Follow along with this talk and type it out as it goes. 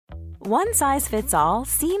One size fits all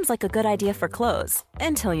seems like a good idea for clothes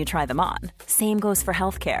until you try them on. Same goes for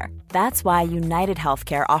healthcare. That's why United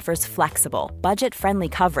Healthcare offers flexible, budget-friendly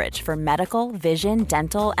coverage for medical, vision,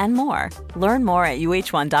 dental, and more. Learn more at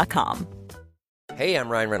uh1.com. Hey, I'm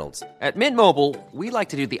Ryan Reynolds. At Mint Mobile, we like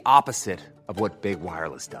to do the opposite of what Big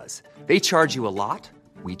Wireless does. They charge you a lot,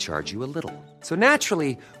 we charge you a little. So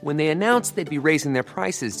naturally, when they announced they'd be raising their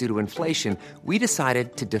prices due to inflation, we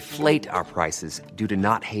decided to deflate our prices due to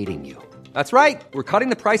not hating you. That's right. We're cutting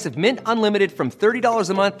the price of Mint Unlimited from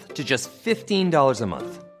 $30 a month to just $15 a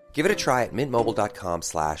month. Give it a try at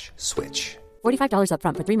mintmobile.com/switch. $45 up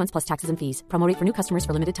front for 3 months plus taxes and fees. Promo rate for new customers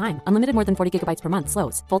for limited time. Unlimited more than 40 gigabytes per month.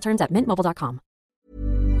 Slows full terms at mintmobile.com.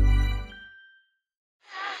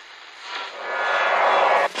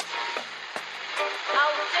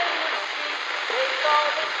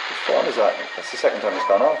 What form is that? That's the second time it's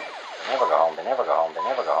gone off. They never go home, they never go home, they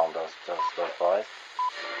never go home, those boys.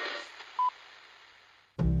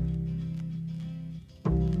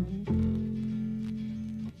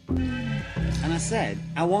 And I said,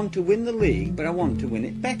 I want to win the league, but I want to win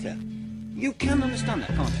it better. You can understand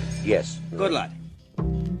that, can't you? Yes. Good lad.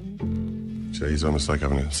 So he's almost like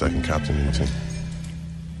having a second captain in the team.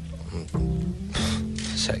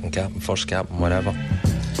 Second captain, first captain, whatever.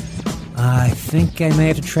 I think I may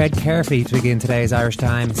have to tread carefully to begin today's Irish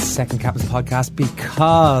Times Second Captain's podcast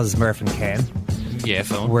because, Murph and Ken,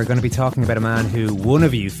 we're going to be talking about a man who one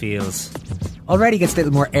of you feels already gets a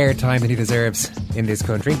little more airtime than he deserves in this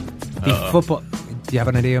country. The football... Do you have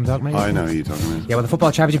an idea I'm talking about? I know who you're talking about. Yeah, well, the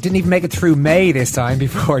football championship didn't even make it through May this time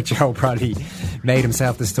before Joe Brolly made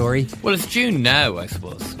himself the story. Well, it's June now, I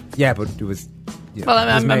suppose. Yeah, but it was... Yeah, well,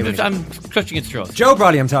 I'm clutching at straws. Joe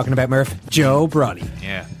Brolly I'm talking about, Murph. Joe Brolly.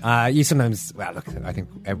 Yeah. You sometimes... Well, look, I think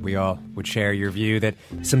we all would share your view that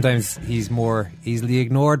sometimes he's more easily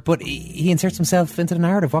ignored, but he inserts himself into the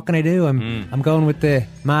narrative. What can I do? I'm going with the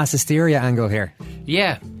mass hysteria angle here.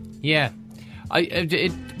 Yeah. Well,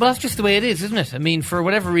 that's just the way it is, isn't it? I mean, for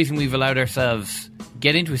whatever reason, we've allowed ourselves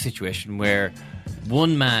get into a situation where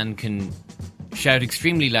one man can shout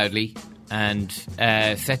extremely loudly and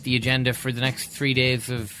set the agenda for the next 3 days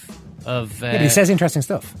of yeah, but he says interesting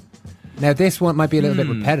stuff. Now, this one might be a little bit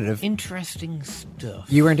repetitive. Interesting stuff.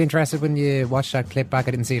 You weren't interested when you watched that clip back?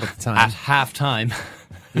 I didn't see it at the time. At half-time.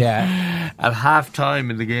 Yeah. At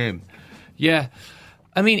half-time in the game. Yeah.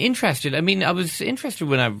 I mean, interested. I mean, I was interested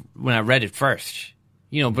when I read it first.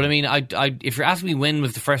 You know, but I mean, I if you're asking me when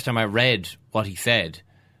was the first time I read what he said,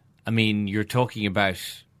 I mean, you're talking about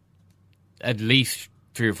at least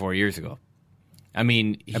 3 or 4 years ago. I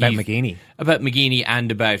mean... About McGeaney. About McGeaney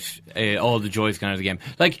and about all the joys kind of the game.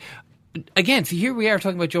 Like, again, see, here we are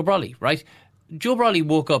talking about Joe Brolly, right? Joe Brolly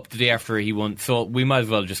woke up the day after he won, so we might as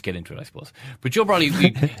well just get into it, I suppose. But Joe Brolly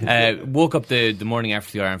woke up the morning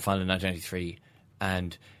after the Ireland final in 1993,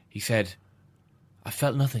 and he said, I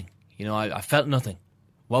felt nothing. You know, I felt nothing.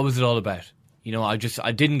 What was it all about? You know, I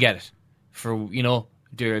didn't get it. For, you know,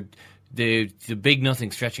 the big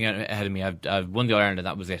nothing stretching out ahead of me. I've won the Ireland and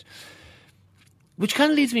that was it. Which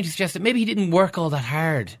kind of leads me to suggest that maybe he didn't work all that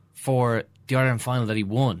hard for the Ireland final that he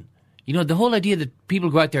won. You know, the whole idea that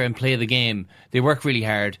people go out there and play the game, they work really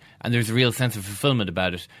hard, and there's a real sense of fulfillment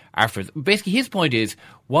about it afterwards. Basically, his point is,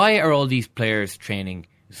 why are all these players training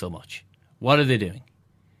so much? What are they doing?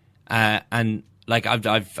 And like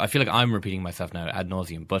I feel like I'm repeating myself now ad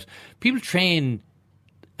nauseum, but people train,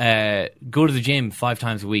 go to the gym 5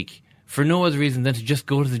 times a week for no other reason than to just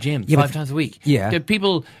go to the gym 5 times a week. Yeah.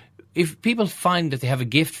 If people find that they have a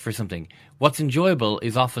gift for something, what's enjoyable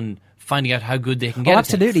is often finding out how good they can get. Oh,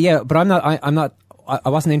 absolutely, yeah. But I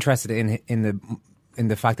wasn't interested in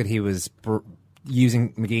the fact that he was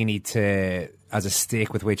using McGeaney as a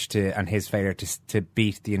stick with which to, and his failure to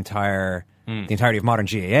beat the entirety of modern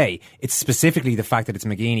GAA. It's specifically the fact that it's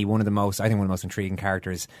McGeaney, one of the most intriguing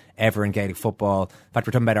characters ever in Gaelic football. In fact,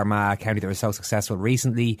 we're talking about Armagh County that was so successful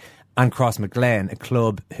recently, and Crossmaglen, a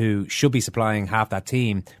club who should be supplying half that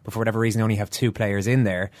team, but for whatever reason only have 2 players in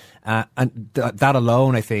there. And that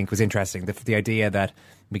alone, I think, was interesting. The idea that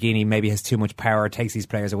McGeaney maybe has too much power, takes these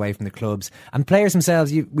players away from the clubs. And players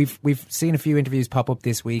themselves, we've seen a few interviews pop up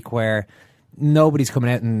this week where nobody's coming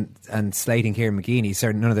out and slating Kieran McGeaney.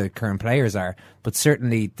 Certainly none of the current players are, but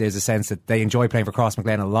certainly there's a sense that they enjoy playing for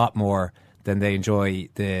Crossmaglen a lot more than they enjoy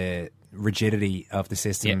the rigidity of the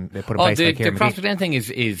system they put in place. The Crossmaglen thing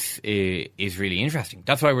is really interesting.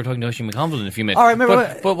 That's why we're talking to Oisin McConville in a few minutes. All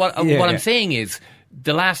right, but what I'm saying is,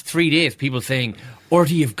 the last 3 days, people saying,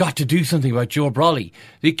 "RT, you've got to do something about Joe Brolly.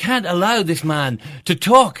 You can't allow this man to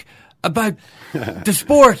talk about the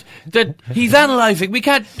sport that he's analysing. We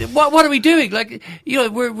can't. What are we doing? Like, you know,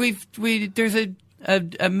 there's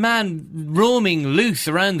a man roaming loose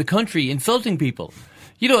around the country insulting people.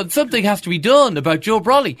 You know, something has to be done about Joe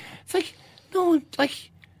Brolly. It's like, no,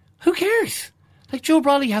 like, who cares? Like, Joe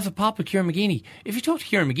Brolly has a pop with Kieran McGeeney. If you talk to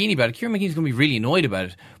Kieran McGeeney about it, Kieran McGeeney's going to be really annoyed about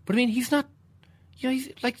it. But I mean, he's not, you know, he's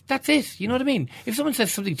like, that's it. You know what I mean? If someone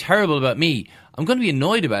says something terrible about me, I'm going to be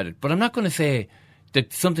annoyed about it. But I'm not going to say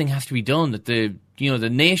that something has to be done, that the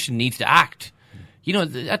nation needs to act. You know,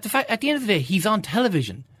 at the end of the day, he's on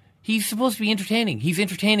television. He's supposed to be entertaining. He's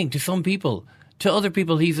entertaining to some people. To other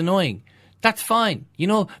people, he's annoying. That's fine. You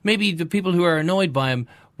know, maybe the people who are annoyed by him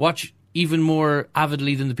watch even more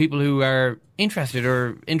avidly than the people who are interested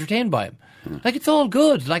or entertained by him. Like, it's all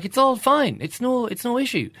good. Like, it's all fine. It's no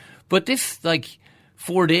issue. But this, like,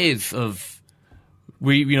 4 days of,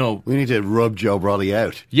 we need to rub Joe Brolly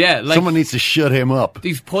out. Yeah, like, someone needs to shut him up.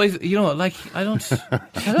 These poison, you know, like, I don't.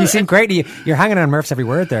 You seem great. You're hanging on Murph's every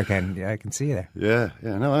word there, Ken. Yeah, I can see you there.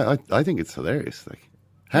 Yeah. No, I think it's hilarious. Like,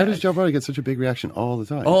 how does Joe Brolly get such a big reaction all the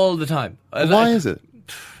time? All the time. Why is it?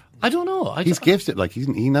 I don't know. He's gifted. Like,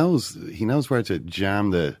 he knows where to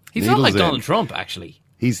jam the. He's not like Donald Trump, actually.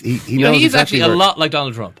 He knows he's exactly actually a lot like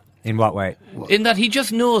Donald Trump. In what way? In that he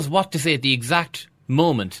just knows what to say at the exact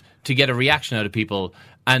moment to get a reaction out of people,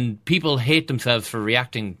 and people hate themselves for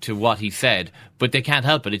reacting to what he said, but they can't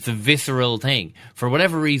help it. It's a visceral thing. For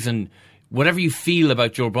whatever reason, whatever you feel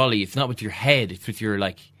about Joe Brolly, it's not with your head, it's with your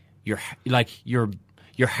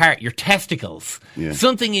heart, your testicles. Yeah.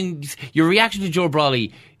 Something in your reaction to Joe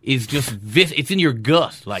Brolly is just it's in your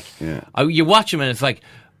gut. Like, you watch him and it's like,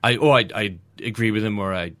 I agree with him,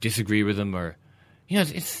 or I disagree with him, or, you know,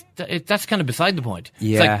 that's kind of beside the point.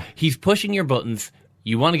 Yeah. It's like, he's pushing your buttons,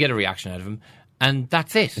 you want to get a reaction out of him, and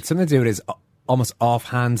that's it. It's something to do with his almost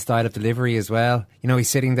offhand style of delivery as well. You know, he's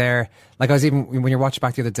sitting there, like, I was even, when you're watching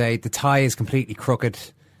back the other day, the tie is completely crooked.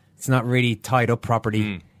 It's not really tied up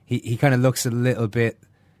properly. He kind of looks a little bit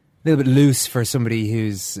loose for somebody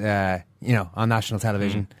who's on national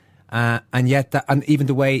television, and yet and even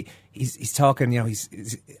the way he's talking, you know,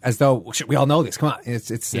 he's as though we all know this. Come on, it's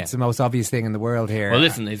the most obvious thing in the world here. Well,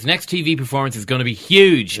 listen, his next TV performance is going to be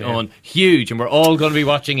huge, huge, and we're all going to be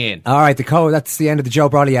watching in. All right, that's the end of the Joe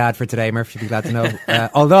Brolly ad for today, Murph. You'll be glad to know.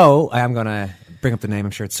 Although I am going to bring up the name,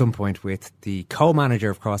 I'm sure, at some point, with the co-manager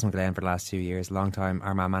of Crossmaglen for the last 2 years, long-time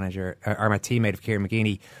Armagh teammate of Kieran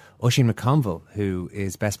McGeeney, Oisin McConville, who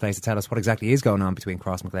is best placed to tell us what exactly is going on between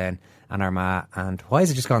Crossmaglen and Armagh, and why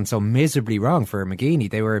has it just gone so miserably wrong for McGeeney.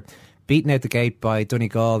 They were beaten out the gate by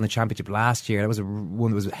Donegal in the championship last year. That was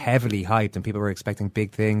one that was heavily hyped, and people were expecting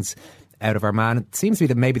big things out of Armagh. And it seems to me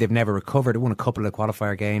that maybe they've never recovered. They won a couple of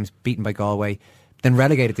qualifier games, beaten by Galway, then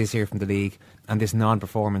relegated this year from the league, and this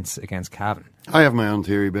non-performance against Cavan. I have my own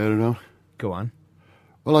theory about it, though. Go on.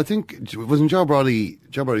 Well, I think, wasn't Joe Brolly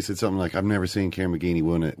said something like, I've never seen Kieran McGeeney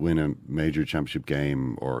win a major championship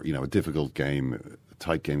game, or, you know, a difficult game, a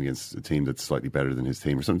tight game against a team that's slightly better than his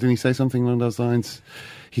team or something. Didn't he say something along those lines?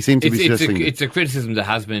 He seemed to be suggesting... It's a criticism that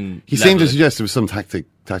has been... He seemed to suggest there was some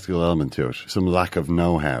tactical element to it, some lack of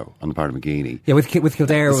know-how on the part of McGeeney. Yeah, with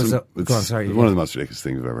Kildare was... Go on, sorry. It's one of the most ridiculous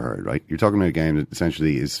things I've ever heard, right? You're talking about a game that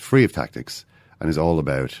essentially is free of tactics and is all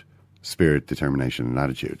about spirit, determination and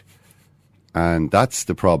attitude. And that's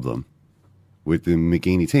the problem with the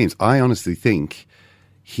McGeeney teams. I honestly think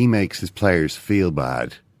he makes his players feel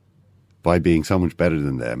bad by being so much better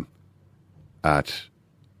than them at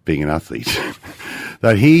being an athlete.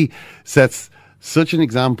 That he sets such an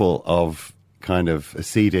example of kind of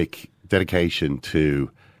ascetic dedication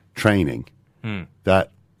to training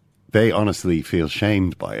that they honestly feel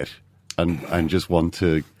shamed by it and just want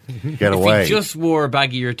to get away. If he just wore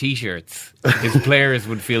baggier t-shirts, his players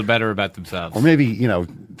would feel better about themselves. Or maybe, you know,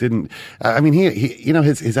 didn't... I mean, he you know,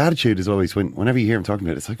 his attitude is always, whenever you hear him talking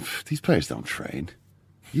about it, it's like, these players don't train.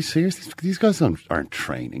 Are you serious? These guys aren't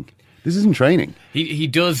training. This isn't training. He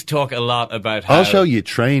does talk a lot about how... I'll show you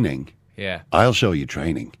training. Yeah. I'll show you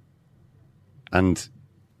training. And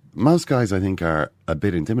most guys, I think, are a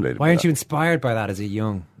bit intimidated. Why aren't you inspired by that as a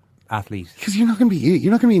young athlete? Because you're not going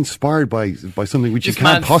to be inspired by something which you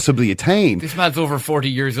can't possibly attain. This man's over 40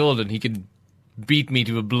 years old and he can beat me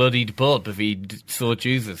to a bloodied pulp if he so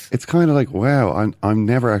chooses. It's kind of like, wow, I'm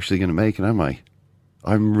never actually going to make it, am I?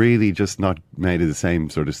 I'm really just not made of the same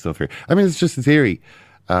sort of stuff here. I mean, it's just a theory.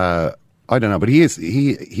 I don't know, but he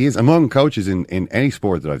is among coaches in any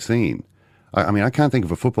sport that I've seen. I mean, I can't think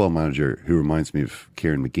of a football manager who reminds me of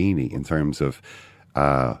Kieran McGeeney in terms of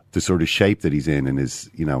the sort of shape that he's in his,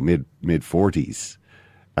 you know, mid 40s,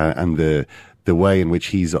 and the way in which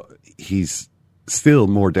he's still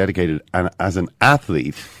more dedicated and as an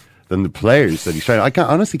athlete than the players that he's training. I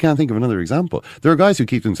honestly can't think of another example. There are guys who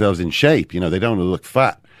keep themselves in shape. You know, they don't want to look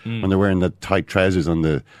fat. when they're wearing the tight trousers on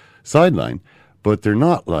the sideline, but they're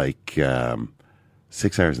not like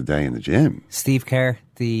 6 hours a day in the gym. Steve Kerr,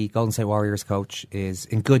 the Golden State Warriors coach, is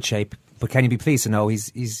in good shape, but can you be pleased to know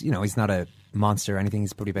he's not a monster or anything.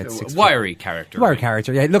 He's probably about 6 wiry character. Wiry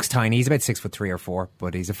character, yeah. He looks tiny. He's about 6'3" or 4",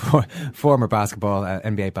 but he's a former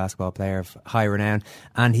NBA basketball player of high renown,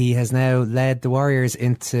 and he has now led the Warriors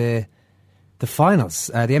into the finals,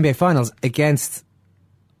 the NBA finals, against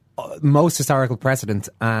most historical precedent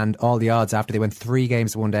and all the odds after they went 3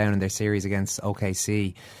 games to 1 down in their series against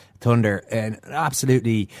OKC Thunder. And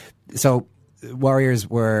absolutely, so Warriors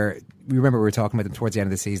were, we remember we were talking about them towards the end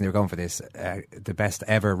of the season. They were going for this, the best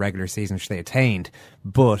ever regular season which they attained,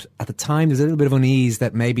 but at the time there was a little bit of unease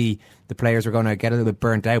that maybe the players were going to get a little bit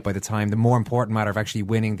burnt out by the time the more important matter of actually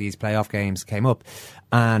winning these playoff games came up,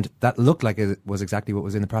 and that looked like it was exactly what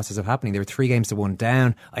was in the process of happening. They were 3 games to 1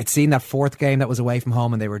 down. I'd seen that 4th game that was away from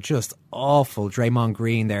home and they were just awful. Draymond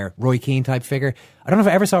Green, their Roy Keane type figure. I don't know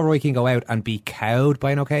if I ever saw Roy Keane go out and be cowed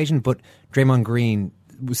by an occasion, but Draymond Green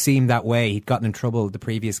seemed that way. He'd gotten in trouble the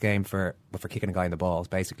previous game for kicking a guy in the balls,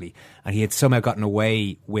 basically, and he had somehow gotten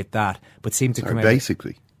away with that, but seemed to come out.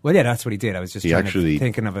 Basically. Well, yeah, that's what he did. I was just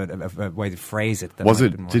thinking of a way to phrase it.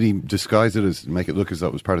 Did he disguise it as make it look as though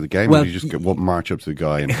it was part of the game, or did you just march up to the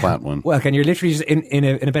guy and plant one? Well, you're literally just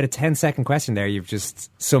in about a 10-second question there, you've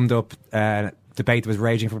just summed up a debate that was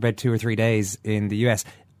raging for about 2 or 3 days in the US.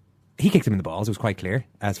 He kicked him in the balls. It was quite clear,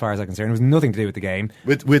 as far as I'm concerned. It was nothing to do with the game.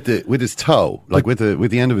 With his toe, like with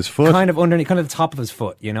the end of his foot, kind of underneath, kind of the top of his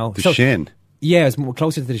foot, you know, the shin. Yeah, it was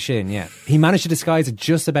closer to the shin. Yeah, he managed to disguise it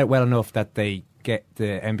just about well enough that the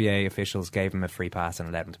NBA officials gave him a free pass and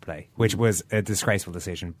allowed him to play, which was a disgraceful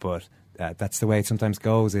decision. But that's the way it sometimes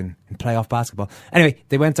goes in playoff basketball. Anyway,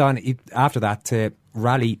 they went on after that to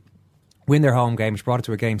rally, win their home game, which brought it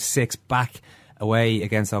to a game 6 back away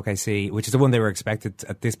against OKC, which is the one they were expected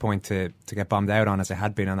at this point to get bombed out on, as they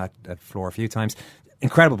had been on that floor a few times.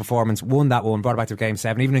 Incredible performance, won that one, brought it back to game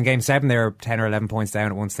 7. Even in game 7 they were 10 or 11 points down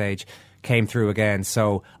at one stage, came through again.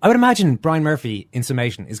 So I would imagine Brian Murphy, in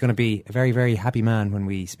summation, is going to be a very, very happy man when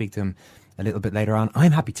we speak to him a little bit later on.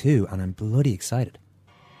 I'm happy too, and I'm bloody excited.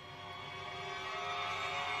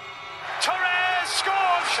 Torres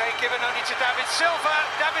scores! Shea given only to David Silva.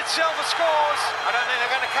 David Silva scores. I don't think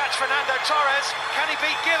they're going to catch Fernando Torres. Can he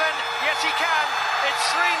beat Given? Yes, he can. It's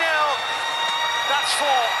 3-0. That's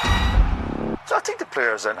 4. So I think the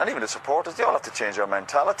players and even the supporters, they all have to change their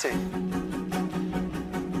mentality.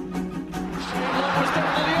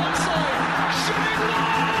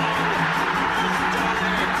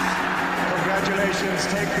 Congratulations,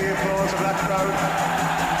 take the applause of that crowd.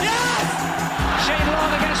 Yes! Shane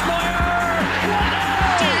Long against Moyer.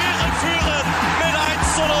 Die Iren führen mit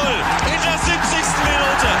 1:0 in der 70.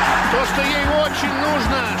 Minute. То, что ей очень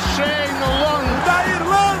нужно, Шейн Лонг. Da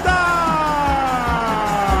Irlanda!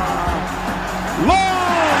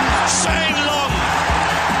 Long! Shane Long!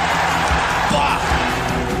 Bah!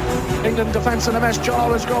 England defence in a mess. John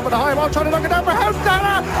always going for the high ball, trying to knock it down for House.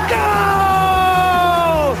 Darragh!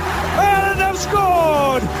 Goal! And they've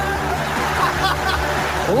scored!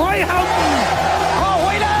 Roy Houghton! Oh,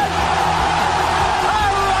 Whelan! Oh,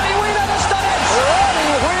 Ronnie Whelan has done it!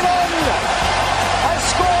 Ronnie Whelan has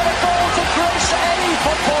scored a goal to grace any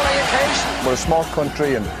footballing occasion. We're a small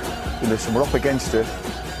country and listen, we're up against it,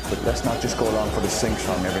 but let's not just go along for the sing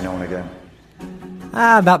song every now and again.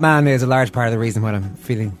 That man is a large part of the reason why I'm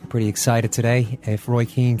feeling pretty excited today. If Roy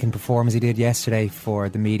Keane can perform as he did yesterday for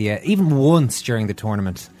the media, even once during the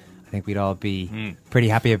tournament, I think we'd all be pretty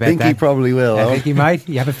happy about that. I think he probably will. I think he might.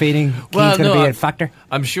 You have a feeling Keane's going to be a factor?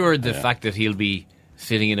 I'm sure the fact that he'll be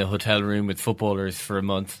sitting in a hotel room with footballers for a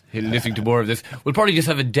month, listening to more of this, will probably just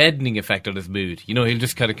have a deadening effect on his mood. You know, he'll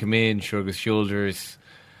just kind of come in, shrug his shoulders.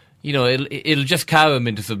 You know, it'll just cow him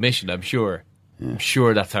into submission, I'm sure. I'm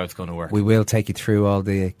sure that's how it's going to work. We will take you through all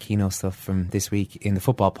the Keno stuff from this week in the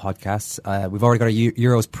football podcasts. We've already got a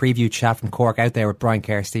Euros preview chat from Cork out there with Brian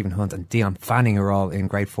Kerr, Stephen Hunt and Dion Fanning, who are all in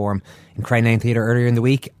great form in Crane Lane Theatre earlier in the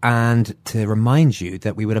week. And to remind you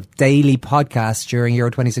that we will have daily podcasts during Euro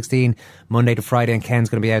 2016, Monday to Friday, and Ken's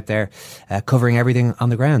going to be out there covering everything on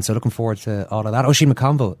the ground. So looking forward to all of that. Oisin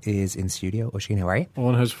McConville is in studio. Oisin, how are you?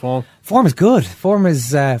 On his form. Form is good. Form is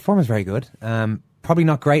very good. Probably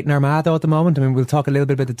not great in Armagh though at the moment. I mean, we'll talk a little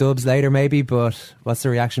bit about the Dubs later maybe, but what's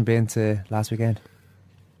the reaction been to last weekend?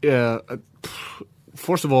 Yeah,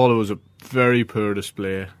 first of all, it was a very poor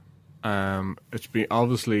display. It's been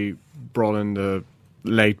obviously brought in the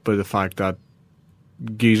late by the fact that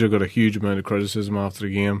Geezer got a huge amount of criticism after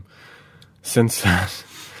the game. Since that,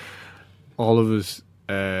 all of his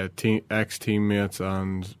ex-teammates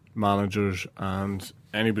and managers and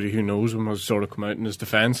anybody who knows him has sort of come out in his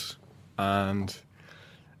defence, and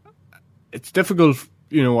it's difficult.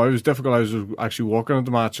 I was actually working at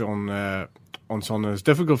the match on Sunday. It's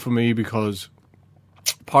difficult for me because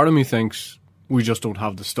part of me thinks we just don't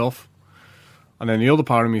have the stuff, and then the other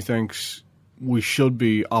part of me thinks we should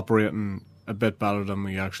be operating a bit better than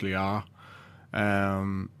we actually are.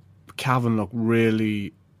 Cavan look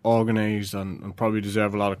really organised and probably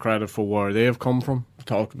deserve a lot of credit for where they have come from. We've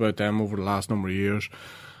talked about them over the last number of years.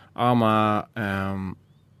 Armagh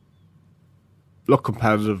look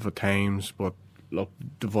competitive at times, but look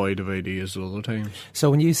devoid of ideas at other times. So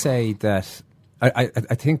when you say that, I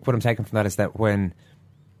think what I'm taking from that is that when,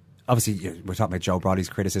 obviously we're talking about Joe Brolly's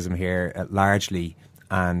criticism here largely,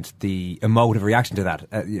 and the emotive reaction to that.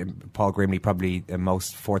 Paul Grimley probably the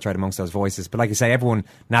most forthright amongst those voices. But like you say, everyone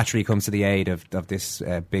naturally comes to the aid of this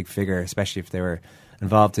big figure, especially if they were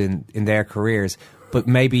involved in their careers. But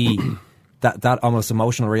maybe that almost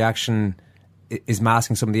emotional reaction is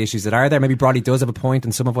masking some of the issues that are there. Maybe Brolly does have a point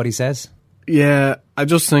in some of what he says. Yeah, I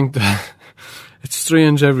just think that it's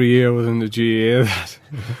strange every year within the GAA that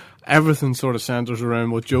everything sort of centres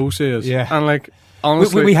around what Joe says. Yeah. And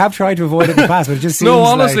honestly, we have tried to avoid it in the past, but it just seems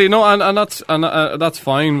and that's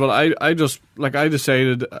fine. But I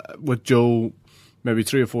decided with Joe maybe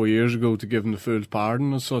 3 or 4 years ago to give him the fool's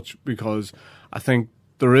pardon as such, because I think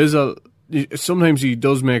there is sometimes he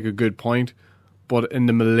does make a good point, but in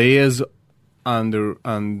the malaise and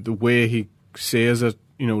the way he says it,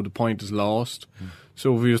 the point is lost.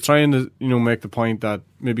 So if he was trying to make the point that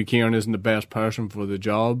maybe Kieran isn't the best person for the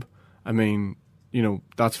job, I mean,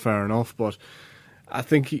 that's fair enough, but I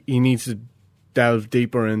think he needs to delve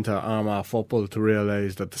deeper into Armagh football to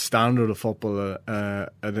realise that the standard of football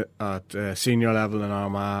at senior level in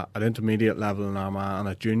Armagh, at intermediate level in Armagh, and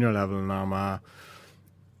at junior level in Armagh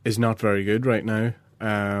is not very good right now.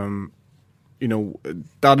 That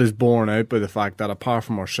is borne out by the fact that apart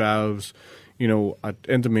from ourselves, at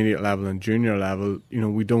intermediate level and junior level,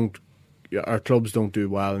 our clubs don't do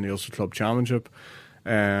well in the Ulster Club Championship.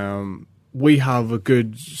 We have a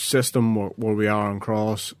good system where we are on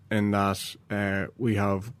Cross in that we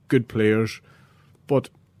have good players, but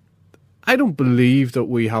I don't believe that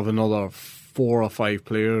we have another 4 or 5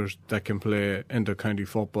 players that can play inter-county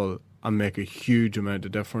football and make a huge amount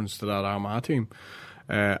of difference to that Armagh team.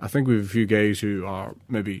 I think we have a few guys who are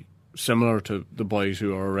maybe similar to the boys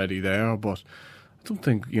who are already there, but I don't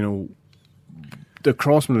think, the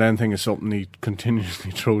Crossman thing is something he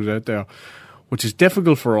continuously throws out there, which is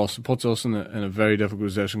difficult for us. It puts us in a very difficult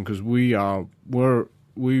position because we're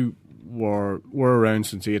around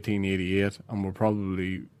since 1888, and we're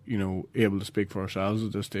probably able to speak for ourselves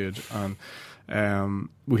at this stage, and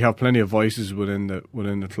we have plenty of voices within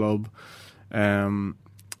the club.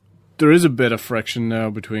 There is a bit of friction now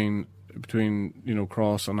between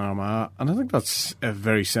Cross and Armagh, and I think that's a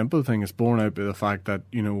very simple thing. It's borne out by the fact that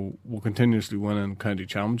we're continuously winning county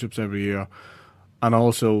championships every year. And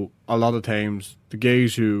also, a lot of times, the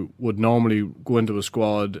guys who would normally go into a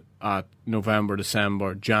squad at November,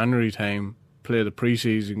 December, January time, play the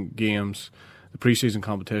pre-season games, the pre-season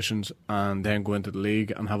competitions, and then go into the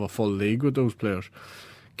league and have a full league with those players.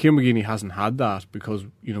 Ciarán McGeeney hasn't had that because,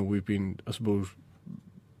 we've been, I suppose,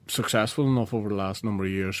 successful enough over the last number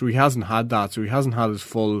of years. So he hasn't had that, so he hasn't had his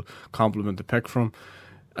full complement to pick from.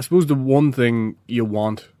 I suppose the one thing you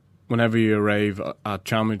want whenever you arrive at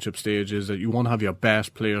championship stage is that you want to have your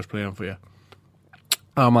best players playing for you.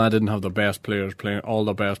 Armagh didn't have all their best players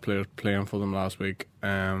playing for them last week.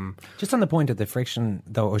 Just on the point of the friction,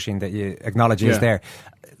 though, Oisín, that you acknowledge is there,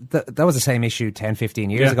 that was the same issue 10, 15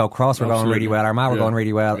 years ago. Cross were going really well, Armagh were going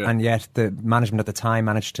really well, and yet the management at the time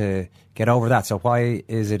managed to get over that. So why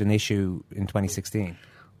is it an issue in 2016?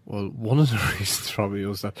 Well, one of the reasons probably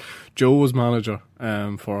was that Joe was manager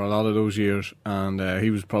for a lot of those years, and he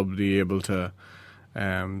was probably able to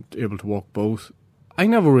work both. I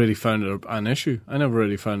never really found it an issue. I never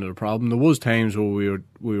really found it a problem. There was times where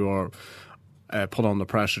we were put under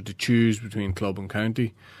pressure to choose between club and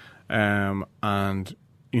county, and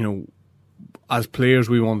as players,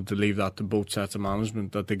 we wanted to leave that to both sets of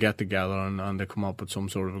management, that they get together and they come up with some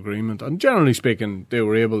sort of agreement. And generally speaking, they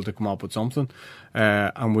were able to come up with something,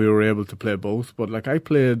 and we were able to play both. But I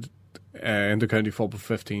played inter-county football for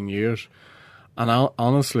 15 years, and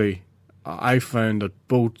honestly, I found that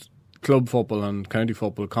both club football and county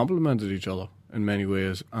football complemented each other in many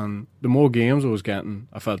ways. And the more games I was getting,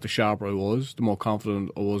 I felt the sharper I was, the more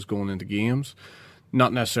confident I was going into games,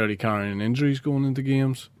 not necessarily carrying injuries going into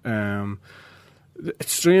games.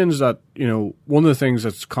 It's strange that, one of the things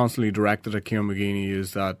that's constantly directed at Ciarán McGeeney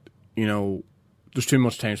is that, there's too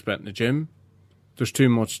much time spent in the gym. there's too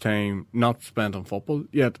much time not spent on football.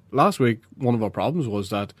 Yet last week, one of our problems was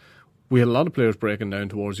that we had a lot of players breaking down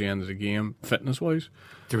towards the end of the game, fitness-wise.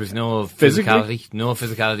 There was no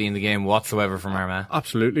physicality in the game whatsoever from Armagh.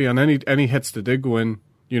 Absolutely, and any hits that did go in,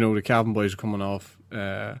 the Cavan boys are coming off,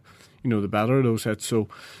 the better of those hits. So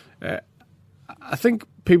I think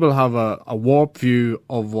people have a warped view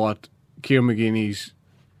of what Kieran McGeeney's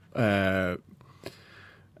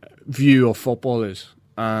view of football is.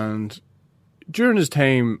 And during his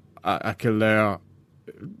time at Kildare,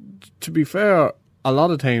 to be fair, a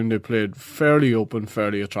lot of time they played fairly open,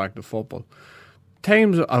 fairly attractive football.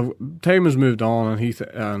 Time has moved on,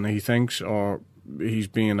 and he thinks, or he's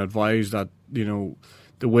being advised that the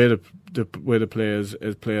way to play is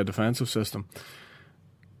play a defensive system.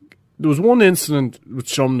 There was one incident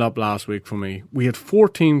which summed up last week for me. We had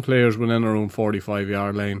 14 players within our own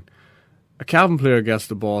 45-yard line. A Cavan player gets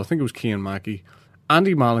the ball. I think it was Cian Mackey.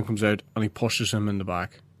 Andy Mallon comes out and he pushes him in the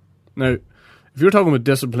back. Now, if you're talking about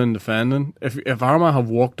disciplined defending, if Armagh have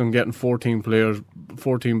worked on getting 14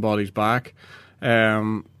 bodies back,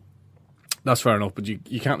 that's fair enough, but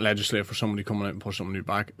you can't legislate for somebody coming out and pushing somebody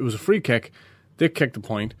back. It was a free kick. They kicked the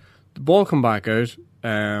point. The ball come back out.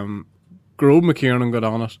 Grove McKiernan got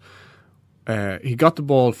on it. He got the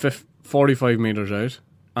ball 45 metres out,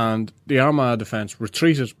 and the Armagh defence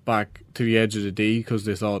retreated back to the edge of the D because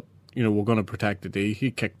they thought, we're going to protect the D.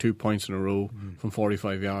 He kicked 2 points in a row from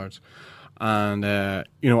 45 yards. And,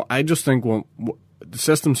 I just think the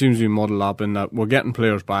system seems to be muddled up in that we're getting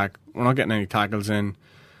players back. We're not getting any tackles in.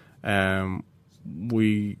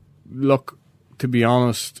 We look, to be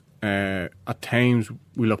honest, at times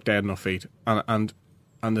we look dead on our feet. And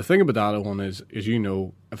the thing about that one is if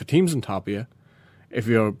a team's on top of you, if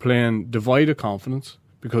you're playing divided confidence,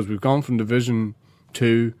 because we've gone from Division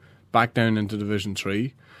 2 back down into Division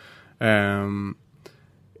 3,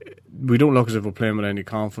 we don't look as if we're playing with any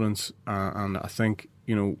confidence, and I think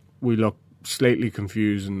we look slightly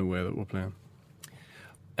confused in the way that we're playing.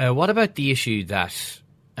 What about the issue that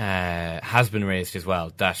has been raised as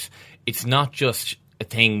well, that it's not just a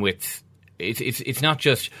thing with it's not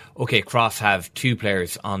just Cross have 2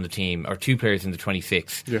 players on the team or 2 players in the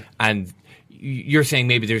 26, and you're saying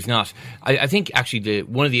maybe there's not. I think actually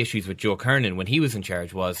one of the issues with Joe Kernan when he was in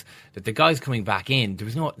charge was that the guys coming back in, there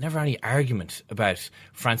was never any argument about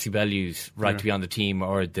Francie Bellew's right to be on the team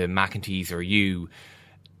or the McEntees or you.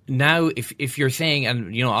 Now, if you're saying,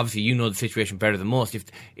 and obviously you know the situation better than most,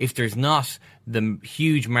 if there's not the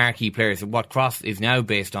huge marquee players, what Cross is now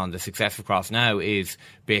based on, the success of Cross now is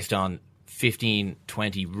based on 15,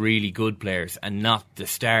 20 really good players and not the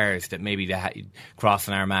stars that maybe Cross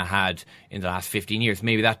and Armagh had in the last 15 years.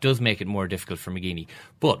 Maybe that does make it more difficult for McGeeney.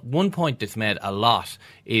 But one point that's made a lot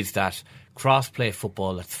is that Cross play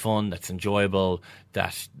football that's fun, that's enjoyable,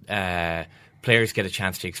 that players get a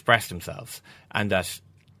chance to express themselves, and that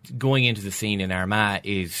going into the scene in Armagh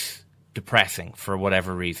is depressing for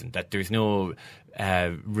whatever reason, that there's no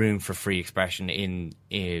room for free expression in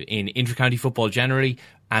inter-county football generally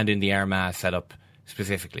and in the Armagh setup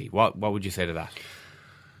specifically. What would you say to that?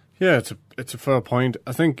 Yeah, it's a fair point.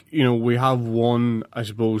 I think we have one, I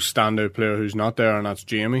suppose, standout player who's not there, and that's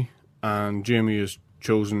Jamie. And Jamie has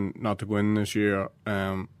chosen not to go in this year.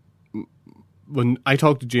 When I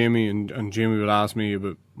talk to Jamie, and Jamie would ask me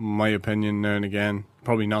about my opinion now and again,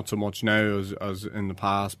 probably not so much now as in the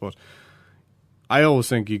past, but I always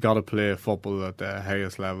think you got to play football at the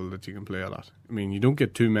highest level that you can play it at. I mean, you don't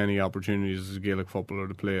get too many opportunities as a Gaelic footballer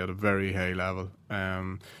to play at a very high level.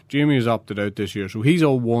 Jamie has opted out this year, so he's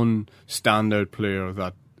one standout player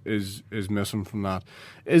that is missing from that.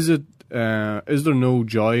 Is there no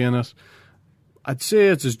joy in it? I'd say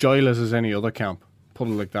it's as joyless as any other camp, put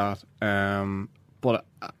it like that. But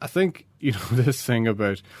I think this thing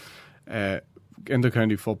about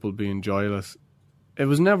inter-county football being joyless, it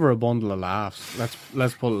was never a bundle of laughs.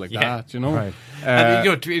 Let's put it like that, Right.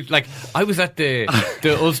 And, like I was at the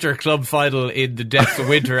Ulster club final in the depths of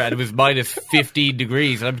winter, and it was minus 15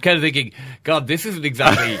 degrees. And I'm kind of thinking, God, this isn't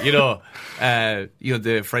exactly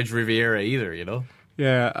the French Riviera either.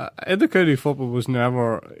 Yeah, inter-county football was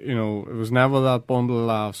never, it was never that bundle of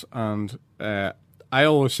laughs. And I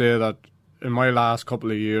always say that in my last couple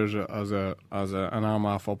of years as an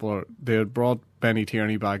Armagh footballer, they had brought Benny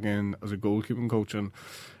Tierney back in as a goalkeeping coach, and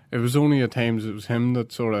it was only at times it was him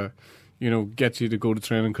that sort of gets you to go to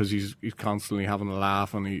training because he's constantly having a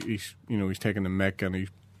laugh, and he's taking the mick, and he's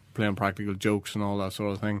playing practical jokes and all that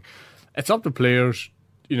sort of thing. It's up to players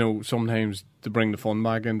sometimes to bring the fun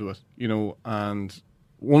back into it, and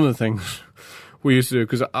one of the things we used to do,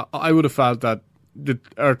 because I would have felt that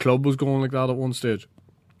our club was going like that at one stage.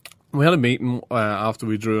 we had a meeting after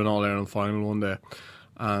we drew an All-Ireland final one day,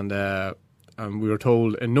 and we were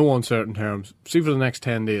told in no uncertain terms, see, for the next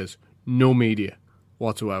 10 days, no media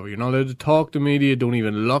whatsoever. You're not allowed to talk to media, don't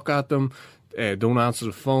even look at them, don't answer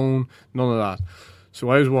the phone, none of that. So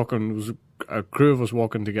I was walking, there was a crew of us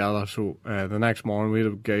walking together, so the next morning we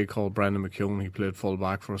had a guy called Brendan McKeown, he played full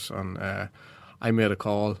back for us, and I made a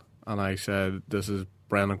call, and I said, this is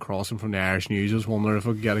Brendan Crossan from the Irish News, I was wondering if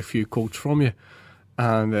I could get a few quotes from you.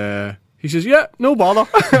 And he says, yeah, no bother.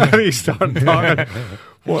 And he started talking.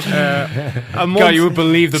 But, God, you would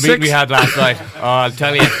believe the meeting we had last night. Oh, I'll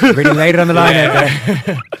tell you. Really laid it on the line out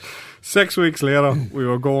there. 6 weeks later, we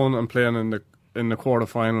were going and playing in the quarter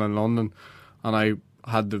final in London, and I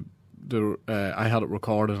had I had it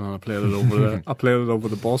recorded and I played it over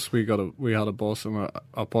the bus. We had a bus, and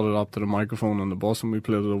I put it up to the microphone on the bus, and we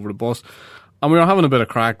played it over the bus, and we were having a bit of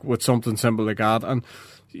crack with something simple like that. And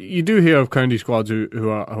you do hear of county squads who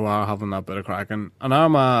are having that bit of crack, and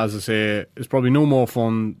Armagh, as I say, is probably no more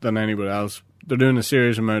fun than anybody else. They're doing a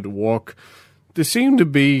serious amount of work. They seem to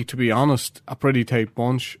be honest, a pretty tight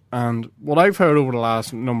bunch. And what I've heard over the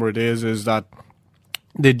last number of days is that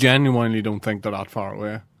they genuinely don't think they're that far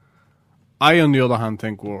away. I, on the other hand,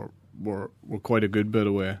 think we're quite a good bit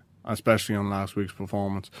away, especially on last week's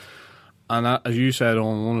performance. And that, as you said,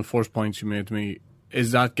 on one of the first points you made to me,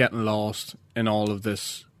 is that getting lost in all of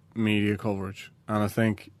this media coverage. And I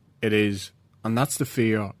think it is. And that's the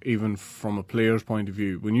fear, even from a player's point of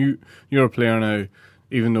view. When you're a player now,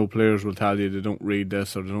 even though players will tell you they don't read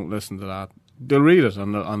this or they don't listen to that, they'll read it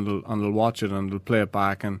and they'll watch it and they'll play it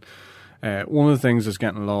back. And one of the things that's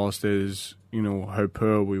getting lost is, how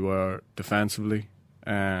poor we were defensively,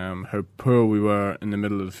 how poor we were in the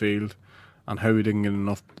middle of the field, and how we didn't get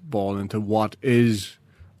enough ball into what is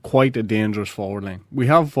quite a dangerous forward line. We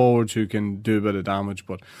have forwards who can do a bit of damage,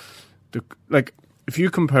 but if you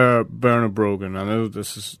compare Bernard Brogan, I know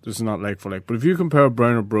this is not like for like, but if you compare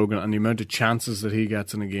Bernard Brogan and the amount of chances that he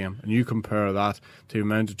gets in a game, and you compare that to the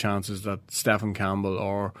amount of chances that Stephen Campbell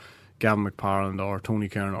or Gavin McParland or Tony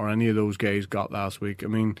Kern or any of those guys got last week, I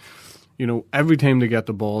mean, every time they get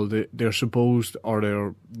the ball, they're supposed,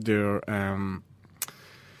 or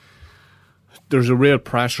there's a real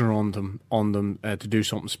pressure on them to do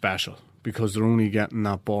something special, because they're only getting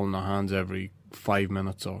that ball in their hands every 5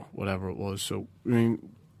 minutes or whatever it was. So, I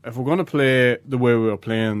mean, if we're going to play the way we were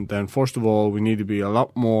playing, then first of all, we need to be a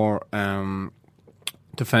lot more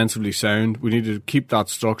defensively sound. We need to keep that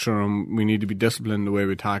structure, and we need to be disciplined the way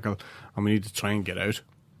we tackle, and we need to try and get out.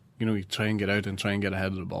 You try and get out and try and get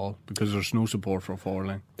ahead of the ball, because there's no support for a forward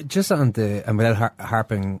line. Just on and without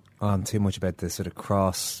harping on too much about the sort of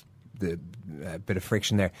cross, the bit of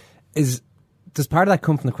friction there, does part of that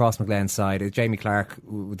come from the Cross McGlenn side? Jamie Clark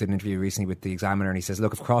did an interview recently with the Examiner, and he says,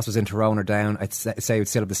 look, if Cross was in Tyrone or down, I'd say it would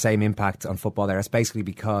still have the same impact on football there. It's basically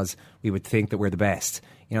because we would think that we're the best.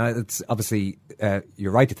 It's obviously,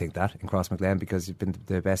 you're right to think that in Cross McGlenn, because you've been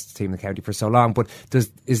the best team in the county for so long, but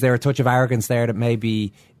is there a touch of arrogance there that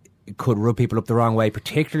maybe could rub people up the wrong way,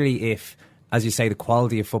 particularly if, as you say, the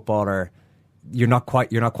quality of footballer, you're not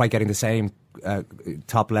quite getting the same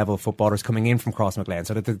top level footballers coming in from Cross McGlenn,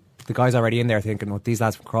 so that the guys already in there thinking, well, these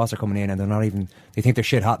lads from Cross are coming in and they think they're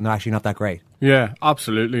shit hot and they're actually not that great. Yeah,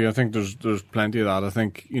 absolutely. I think there's plenty of that. I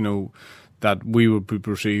think that we would be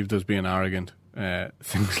perceived as being arrogant,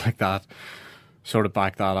 things like that sort of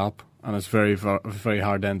back that up, and it's very, very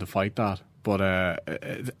hard then to fight that. But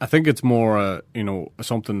I think it's more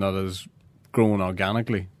something that is growing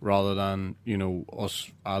organically rather than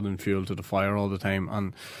us adding fuel to the fire all the time.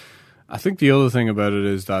 And I think the other thing about it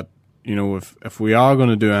is that if we are going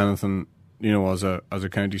to do anything as a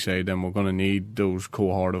county side, then we're going to need those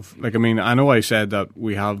cohort of, I know I said that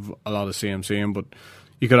we have a lot of CMCing, but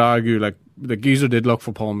you could argue the geezer did look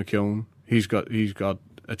for Paul McKeown. He's got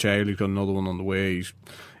a child. He's got another one on the way.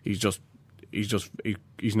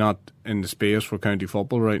 He's not in the space for county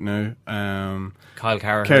football right now. Kyle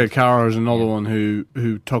Carr is another one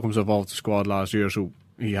who took himself off the squad last year, so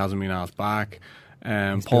he hasn't been asked back.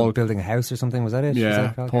 He's Paul building a house or something, was that it?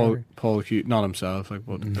 Yeah, Paul Hughes, not himself,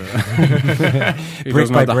 but he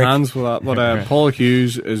doesn't have the hands for that. But Paul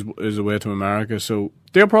Hughes is away to America, so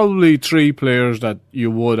they're probably three players that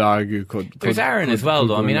you would argue could. There's Aaron as well,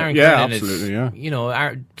 though. I mean, Aaron Kernan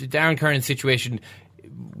is, Aaron Kernan's situation.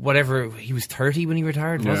 Whatever, he was 30 when he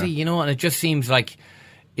retired, was he? And it just seems like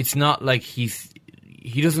it's not like he's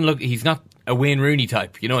not a Wayne Rooney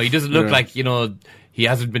type. He doesn't look like he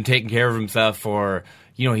hasn't been taking care of himself, or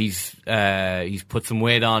he's put some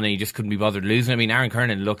weight on and he just couldn't be bothered losing. I mean, Aaron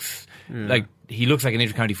Kernan looks like an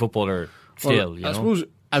inter-county footballer still. I suppose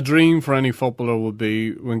a dream for any footballer would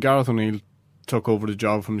be when Gareth O'Neill took over the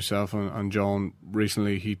job for myself and John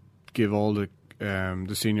recently, he gave all the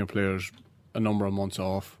senior players a number of months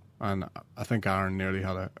off, and I think Aaron nearly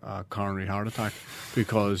had a coronary heart attack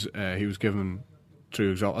because he was given 3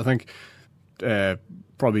 weeks off. I think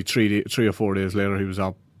probably 3 or 4 days later he was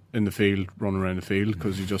up in the field, running around the field,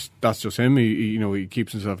 because that's just him. He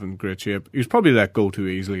keeps himself in great shape. He was probably let go too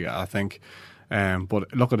easily, I think.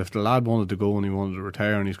 But look, if the lad wanted to go and he wanted to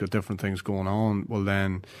retire and he's got different things going on, well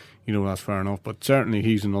then, that's fair enough. But certainly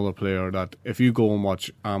he's another player that if you go and watch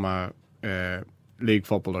Armagh league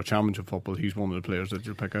football or championship football, he's one of the players that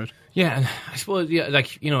you'll pick out. Yeah, and I suppose,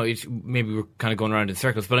 it's, maybe we're kind of going around in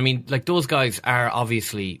circles, but I mean, like, those guys are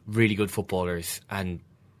obviously really good footballers, and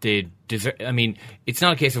they deserve. I mean, it's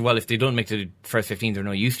not a case of, well, if they don't make the first 15, they're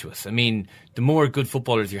no use to us. I mean, the more good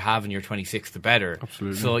footballers you have in your 26, the better.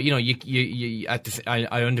 Absolutely. So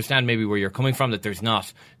I understand maybe where you're coming from, that there's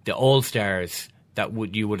not the all stars that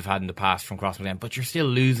you would have had in the past from Crossmaglen, but you're still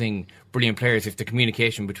losing brilliant players if the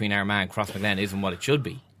communication between Armagh and Crossmaglen isn't what it should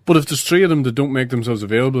be. But if there's 3 of them that don't make themselves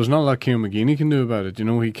available, there's not a lot Cian McGeeney can do about it.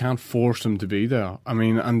 He can't force them to be there. I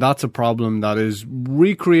mean, and that's a problem that is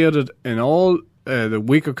recreated in all the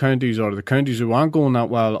weaker counties, or the counties who aren't going that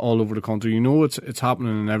well all over the country. It's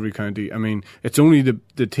happening in every county. I mean, it's only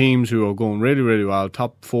the teams who are going really, really well,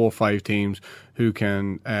 top 4 or 5 teams, who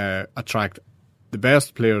can attract the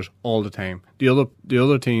best players all the time. The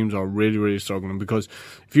other teams are really, really struggling, because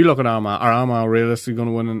if you look at Armagh, are Armagh realistically going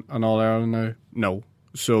to win an All-Ireland now? No.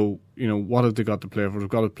 So, what have they got to play for? They've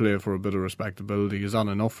got to play for a bit of respectability. Is that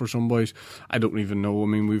enough for some boys? I don't even know. I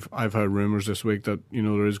mean, I've heard rumours this week that,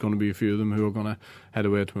 there is going to be a few of them who are going to head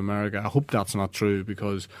away to America. I hope that's not true,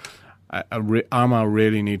 because Armagh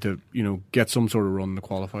really need to, get some sort of run in the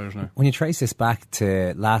qualifiers now. When you trace this back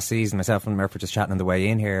to last season, myself and Murph were just chatting on the way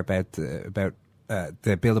in here about the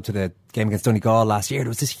build-up to the game against Donegal last year. There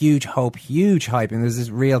was this huge hope, huge hype, and there was this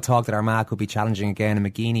real talk that Armagh could be challenging again, and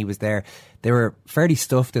McGeeney was there. They were fairly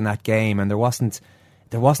stuffed in that game, and there wasn't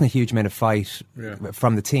a huge amount of fight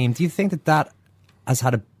from the team. Do you think that has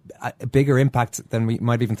had a bigger impact than we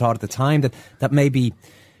might have even thought at the time, that maybe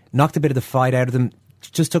knocked a bit of the fight out of them,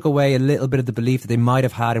 just took away a little bit of the belief that they might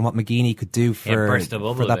have had in what McGeeney could do burst the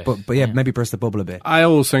bubble a bit. Maybe burst the bubble a bit. I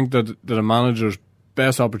always think that a manager's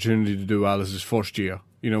best opportunity to do well is his first year,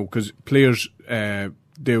 because players,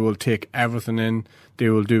 they will take everything in, they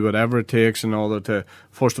will do whatever it takes in order to,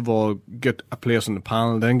 first of all, get a place on the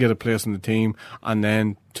panel, then get a place in the team, and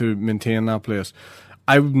then to maintain that place.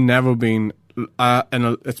 I've never been,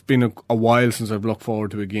 and it's been a while since I've looked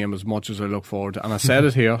forward to a game as much as I look forward to, and I said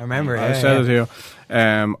it here. I remember, I said it here.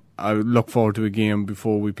 I look forward to a game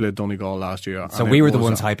before we played Donegal last year. So we were the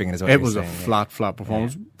ones hyping it, is what it you're was saying, a flat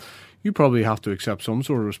performance. Yeah. You probably have to accept some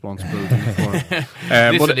sort of responsibility for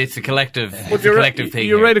it. But it's a collective thing.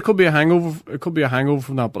 You're right, it could be a hangover. It could be a hangover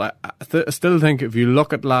from that. But I still think if you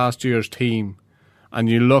look at last year's team, and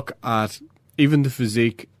you look at even the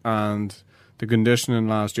physique and the conditioning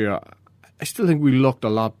last year, I still think we looked a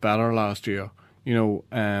lot better last year.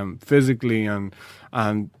 Physically, and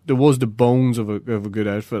there was the bones of a good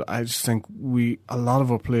outfit. I just think a lot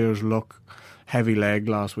of our players look heavy legged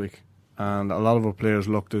last week. And a lot of our players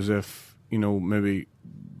looked as if, maybe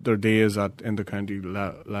their days at inter-county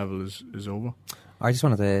level is over. I just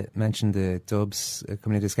wanted to mention the Dubs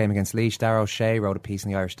coming into this game against Laois. Darragh O'Se wrote a piece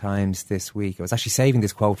in the Irish Times this week. I was actually saving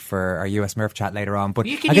this quote for our US Murph chat later on, but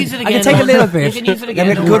I can take a little bit. You can use it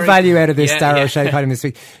again. I get good value out of this Darragh O'Se column this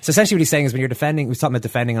week. So essentially what he's saying is, when you're defending, we're talking about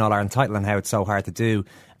defending an All-Ireland title and how it's so hard to do.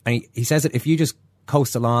 And he says that if you just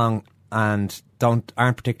coast along and aren't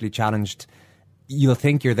particularly challenged, you'll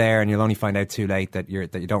think you're there, and you'll only find out too late that you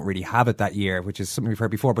don't really have it that year, which is something we've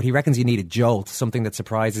heard before. But he reckons you need a jolt, something that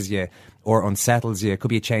surprises you or unsettles you. It could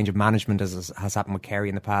be a change of management, as has happened with Kerry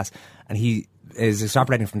in the past. And he is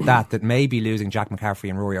extrapolating from that maybe losing Jack McCaffrey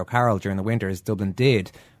and Rory O'Carroll during the winter, as Dublin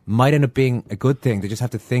did, might end up being a good thing. They just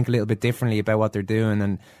have to think a little bit differently about what they're doing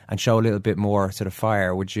and show a little bit more sort of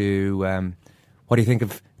fire. Would you? What do you think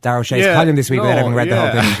of Darragh O'Se's column this week without having read the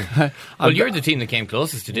whole thing? Well, you're the team that came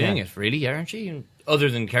closest to doing it, really, aren't you? Other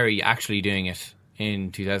than Kerry actually doing it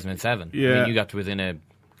in 2007. Yeah. I mean, you got to within a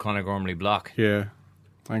Conor Gormley block. Yeah.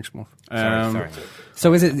 Thanks, Muff. Sorry.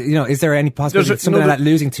 So is there any possibility something like that,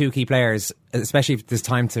 losing 2 key players, especially if there's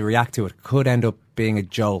time to react to it, could end up being a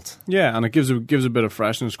jolt? Yeah, and it gives a bit of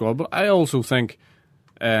freshness in the squad. But I also think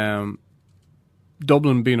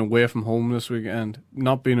Dublin being away from home this weekend,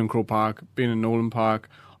 not being in Croke Park, being in Nolan Park,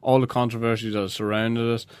 all the controversies that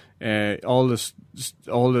surrounded it, all the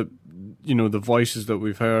the voices that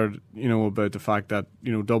we've heard, about the fact that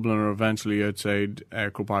Dublin are eventually outside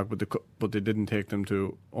Croke Park, but they didn't take them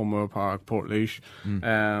to O'Muir Park, Portlaoise.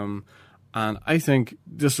 And I think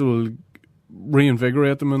this will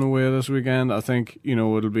reinvigorate them in a way this weekend. I think,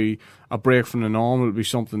 it'll be a break from the norm. It'll be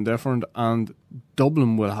something different. And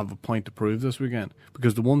Dublin will have a point to prove this weekend.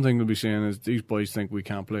 Because the one thing they'll be saying is these boys think we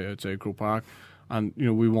can't play outside Croke Park. And,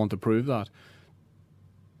 we want to prove that.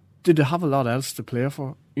 Did they have a lot else to play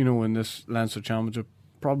for, in this Leinster Championship?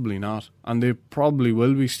 Probably not. And they probably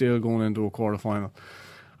will be still going into a quarter-final.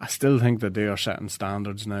 I still think that they are setting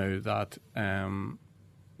standards now that,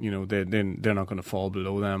 they're not going to fall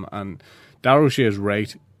below them. And Darragh O'Se is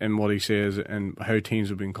right in what he says and how teams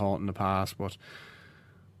have been caught in the past. But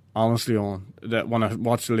honestly, that when I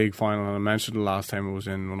watched the league final, and I mentioned the last time I was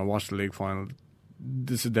in, when I watched the league final,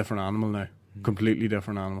 this is a different animal now. Completely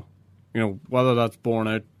different animal. Whether that's borne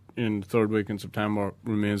out in the third week in September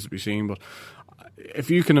remains to be seen. But if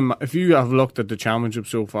you have looked at the championship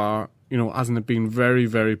so far, hasn't it been very,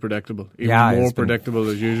 very predictable? Even more predictable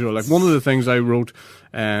as usual. Like, one of the things I wrote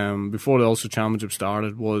before the Ulster Championship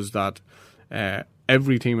started was that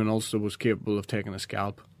every team in Ulster was capable of taking a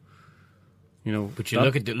scalp. But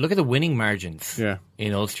look at the winning margins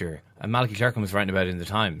in Ulster. And Malachy Clerkin was writing about it in the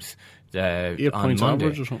Times 8 on points Monday.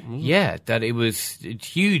 average or something. Yeah, that it's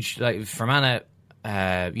huge. Like, Fermanagh,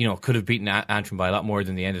 could have beaten Antrim by a lot more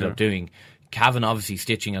than they ended up doing. Cavan obviously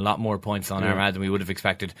stitching a lot more points on Armagh than we would have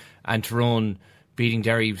expected, and Tyrone beating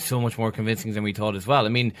Derry so much more convincing than we thought as well. I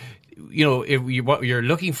mean, what you're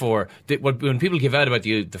looking for, when people give out about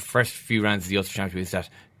the first few rounds of the Ulster Championship, is that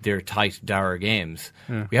they're tight, dour games.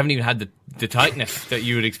 Yeah. We haven't even had the tightness that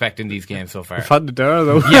you would expect in these games so far. We've had the dour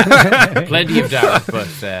though. Yeah, plenty of dour, but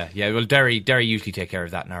Derry usually take care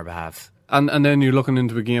of that on our behalf. And then you're looking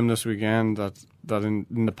into a game this weekend that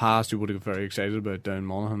in the past you would have been very excited about down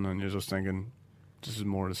Monaghan, and you're just thinking this is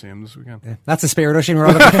more of the same this weekend. Yeah. That's the spirit, Oisín. We're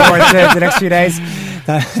all looking forward to the next few days.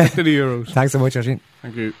 Stick to the Euros. Thanks so much, Oisín.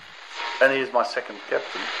 Thank you. And he is my second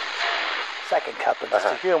captain. Second captain. It's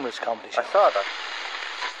a humorous competition. I saw that.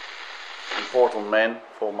 Important man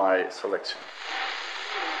for my selection.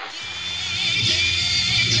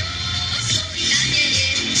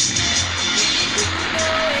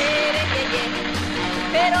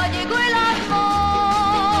 Pero llegó el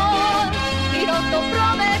amor y nos lo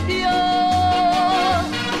prometió.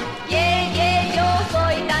 Ye, yo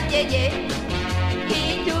soy tan ye,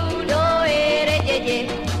 y tú no eres ye.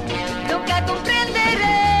 Nunca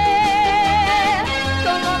comprenderé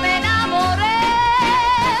cómo me enamoré.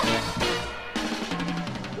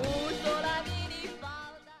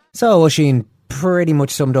 So, Oisín pretty much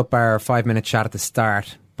summed up our 5-minute chat at the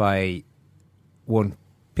start by one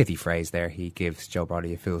pithy phrase there. He gives Joe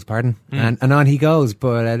Brolly a fool's pardon, and on he goes.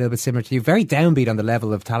 But a little bit similar to you, very downbeat on the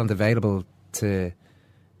level of talent available to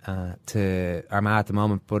Armagh at the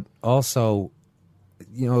moment. But also,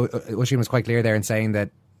 Oisín was quite clear there in saying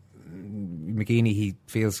that McGeeney, he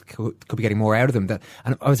feels could be getting more out of them.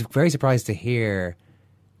 And I was very surprised to hear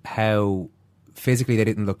how physically they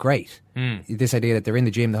didn't look great. This idea that they're in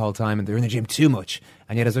the gym the whole time and they're in the gym too much,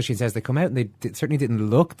 and yet, as Oisín says, they come out and they certainly didn't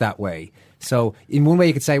look that way. So in one way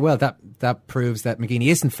you could say, well, that proves that McGeeney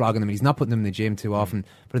isn't flogging them and he's not putting them in the gym too often.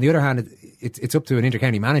 But on the other hand, it's up to an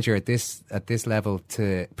inter-county manager at this level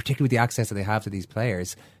to, particularly with the access that they have to these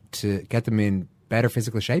players, to get them in better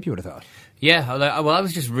physical shape, you would have thought. Yeah, well, I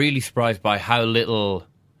was just really surprised by how little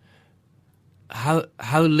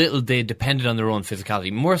they depended on their own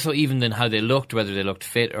physicality, more so even than how they looked, whether they looked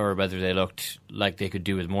fit or whether they looked like they could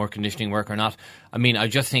do with more conditioning work or not. I mean, I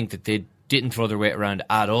just think that they didn't throw their weight around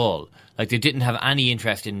at all. Like, they didn't have any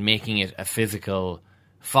interest in making it a physical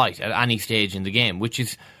fight at any stage in the game, which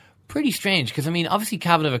is pretty strange because, I mean, obviously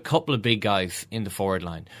Cavan have a couple of big guys in the forward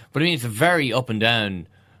line, but I mean, it's a very up and down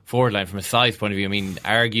forward line from a size point of view. I mean,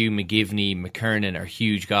 Argue, McGivney, McKernan are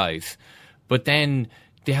huge guys, but then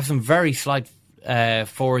they have some very slight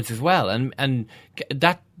forwards as well, and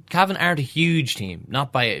that Cavan aren't a huge team,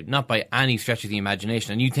 not by any stretch of the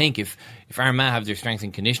imagination. And you think if Armagh have their strength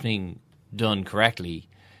and conditioning done correctly,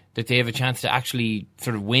 that they have a chance to actually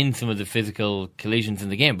sort of win some of the physical collisions in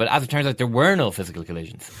the game. But as it turns out, there were no physical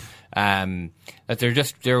collisions. That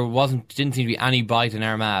didn't seem to be any bite in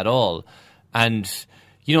Armagh at all. And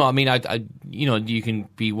I mean, you can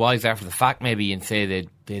be wise after the fact maybe and say that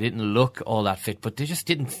they didn't look all that fit, but they just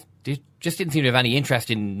didn't seem to have any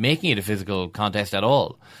interest in making it a physical contest at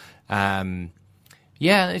all.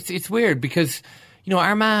 It's weird because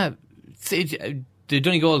Armagh, the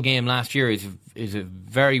Donegal game last year is a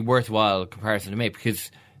very worthwhile comparison to make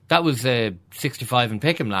because that was 6-5 in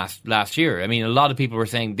Pickham last year. I mean, a lot of people were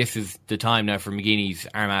saying this is the time now for McGeeney's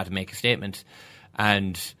Armagh to make a statement,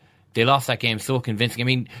 and they lost that game so convincing. I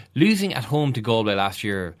mean, losing at home to Galway last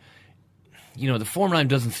year, the form line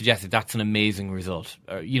doesn't suggest that that's an amazing result.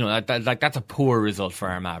 That's a poor result for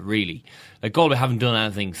Armagh, really. Like, Galway haven't done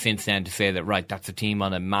anything since then to say that, right, that's a team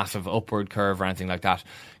on a massive upward curve or anything like that.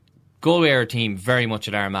 Galway are a team very much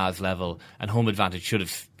at Armagh's level, and home advantage should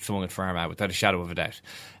have swung it for Armagh without a shadow of a doubt.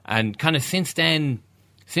 And kind of since then,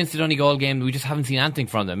 since the Donegal game, we just haven't seen anything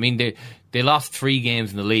from them. I mean, they lost 3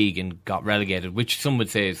 games in the league and got relegated, which some would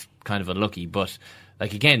say is kind of unlucky, but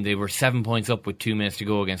like, again, they were 7 points up with 2 minutes to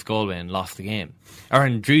go against Galway and lost the game.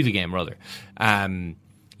 And drew the game, rather.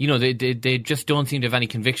 They just don't seem to have any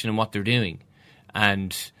conviction in what they're doing.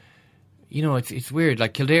 And, it's weird.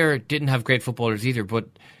 Like, Kildare didn't have great footballers either, but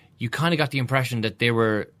you kind of got the impression that they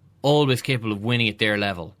were always capable of winning at their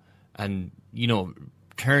level. And,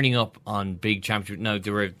 turning up on big championship. Now,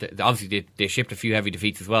 obviously they shipped a few heavy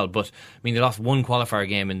defeats as well, but, I mean, they lost 1 qualifier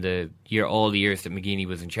game in all the years that McGeeney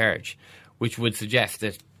was in charge, which would suggest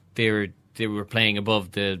that they were playing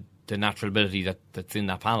above the natural ability that's in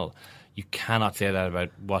that panel. You cannot say that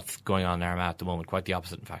about what's going on in Armagh at the moment. Quite the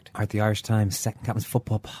opposite, in fact. All right, the Irish Times Second Captain's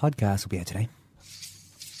Football Podcast will be out today.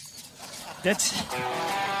 They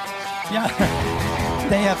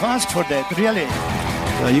have asked for that, really.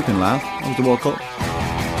 You can laugh. That was the World Cup.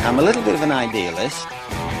 I'm a little bit of an idealist,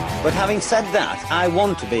 but having said that, I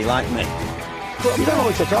want to be like me. You don't know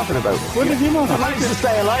what you're talking about. What did you know? I managed to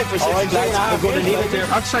stay alive for 6 days.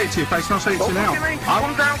 I'd say it to your face, and I'll say it to you now.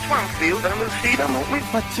 Come down Swansfield and we'll see them, won't we?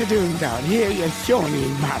 What you doing down here, you shawny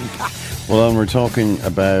man? Well, and we're talking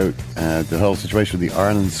about the whole situation with the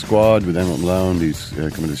Ireland squad with Emmett Malone, who's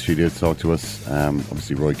coming to the studio to talk to us.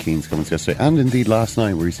 Obviously, Roy Keane's comments yesterday, and indeed last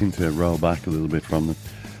night, where he seemed to roll back a little bit from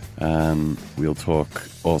them. We'll talk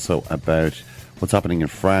also about what's happening in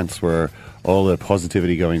France, where all the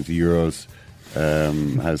positivity going to Euros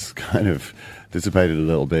has kind of dissipated a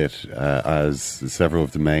little bit as several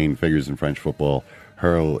of the main figures in French football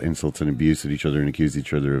hurl insults and abuse at each other and accuse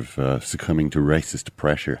each other of succumbing to racist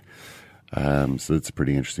pressure. So it's a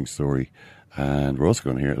pretty interesting story. And we're also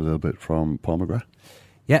going to hear a little bit from Paul McGrath.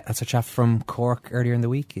 Yeah, that's a chat from Cork earlier in the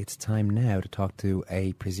week. It's time now to talk to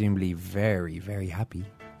a presumably very, very happy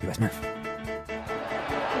US Murph.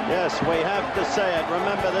 Yes, we have to say it.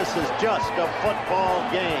 Remember, this is just a football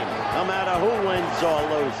game, no matter who wins or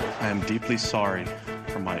loses. I am deeply sorry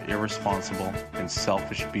for my irresponsible and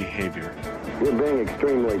selfish behavior. You're being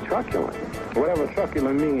extremely truculent. Whatever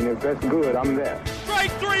truculent means, if that's good, I'm there.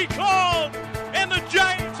 Strike 3 called, and the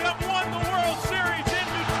Giants have won the World Series in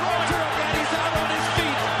Detroit. He's out on his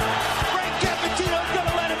feet. Frank Cappuccino's going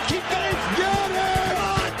to let him keep it. Get it!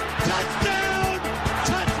 On! Touchdown!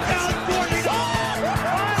 Touchdown 49!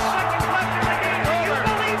 5 seconds left in the game. Do you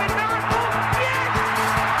believe in miracles? Yes!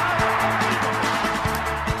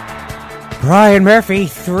 Brian Murphy,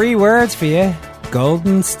 3 words for you.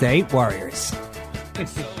 Golden State Warriors.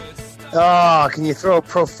 Oh, can you throw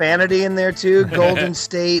profanity in there too? Golden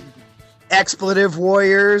State expletive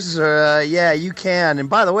Warriors? Yeah, you can. And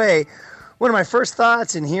by the way, one of my first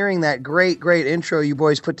thoughts in hearing that great intro you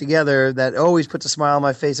boys put together that always puts a smile on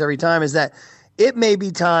my face every time is that it may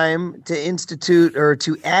be time to institute or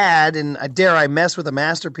to add, and dare I mess with a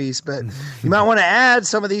masterpiece, but you might want to add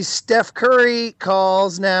some of these Steph Curry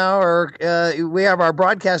calls now, or we have our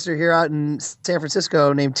broadcaster here out in San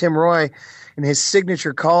Francisco named Tim Roy, and his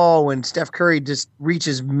signature call when Steph Curry just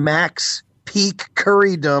reaches max peak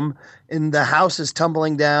Currydom and the house is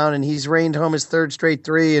tumbling down and he's rained home his 3rd straight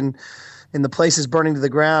 3 and the place is burning to the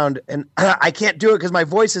ground. And I can't do it because my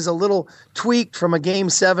voice is a little tweaked from a Game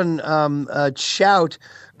 7 shout,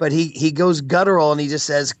 but he goes guttural and he just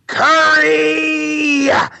says, Curry!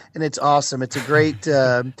 And it's awesome. It's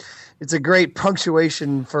a great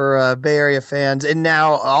punctuation for Bay Area fans and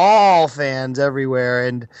now all fans everywhere.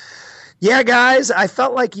 And yeah, guys, I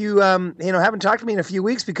felt like you haven't talked to me in a few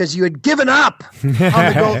weeks because you had given up on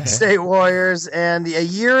the Golden State Warriors. And a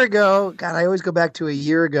year ago, God, I always go back to a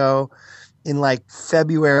year ago in like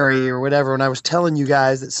February or whatever, when I was telling you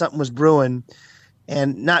guys that something was brewing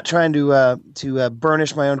and not trying to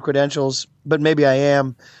burnish my own credentials, but maybe I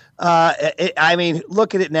am. I mean,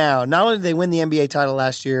 look at it now. Not only did they win the NBA title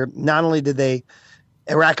last year, not only did they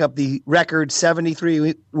rack up the record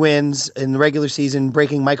 73 wins in the regular season,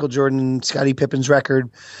 breaking Michael Jordan and Scottie Pippen's record.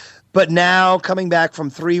 But now coming back from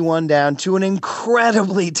 3-1 down to an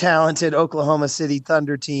incredibly talented Oklahoma City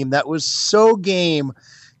Thunder team that was so game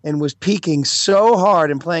and was peaking so hard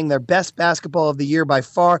and playing their best basketball of the year by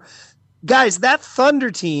far. Guys, that Thunder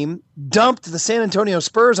team dumped the San Antonio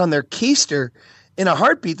Spurs on their keister in a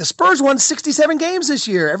heartbeat. The Spurs won 67 games this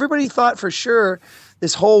year. Everybody thought for sure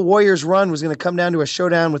this whole Warriors run was going to come down to a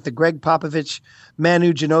showdown with the Greg Popovich,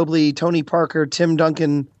 Manu Ginobili, Tony Parker, Tim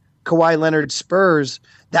Duncan Kawhi Leonard Spurs,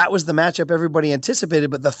 that was the matchup everybody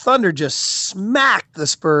anticipated, but the Thunder just smacked the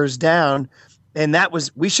Spurs down. And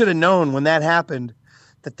we should have known when that happened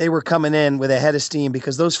that they were coming in with a head of steam,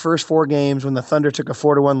 because those first 4 games when the Thunder took a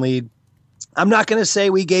 4-1 lead, I'm not going to say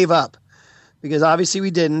we gave up, because obviously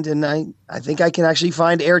we didn't. And I think I can actually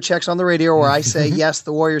find air checks on the radio where I say, yes,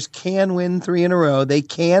 the Warriors can win 3 in a row. They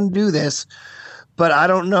can do this. But I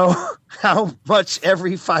don't know how much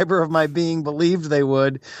every fiber of my being believed they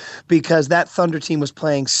would, because that Thunder team was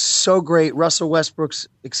playing so great. Russell Westbrook's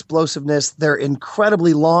explosiveness, their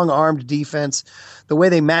incredibly long-armed defense, the way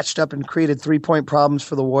they matched up and created 3-point problems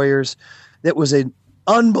for the Warriors, that was an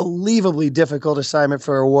unbelievably difficult assignment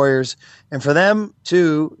for our Warriors. And for them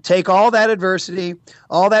to take all that adversity,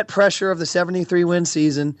 all that pressure of the 73-win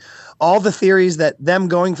season, all the theories that them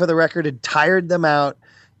going for the record had tired them out,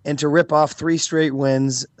 and to rip off 3 straight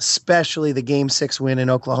wins, especially the Game 6 win in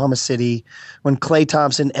Oklahoma City when Klay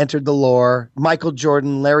Thompson entered the lore, Michael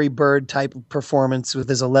Jordan, Larry Bird type of performance with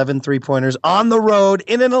his 11 three-pointers on the road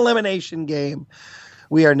in an elimination game.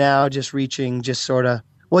 We are now just reaching just sort of,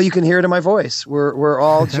 well, you can hear it in my voice. We're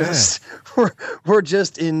all just we're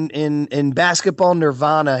just in basketball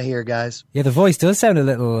nirvana here, guys. Yeah, the voice does sound a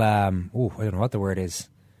little I don't know what the word is.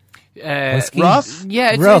 Rough?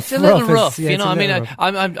 Yeah, rough, it's a little rough. Yeah, you know, I mean, rough.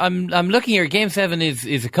 I'm looking here. Game 7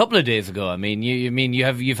 is a couple of days ago. I mean,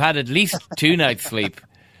 you've had at least 2 nights sleep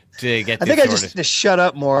to get. I think I just need to shut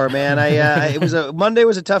up more, man. Monday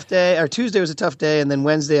was a tough day, or Tuesday was a tough day, and then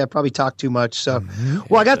Wednesday I probably talked too much. So,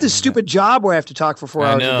 I got this stupid job where I have to talk for 4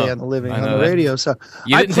 hours a day on the radio. So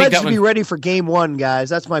I pledge to be ready for Game 1, guys.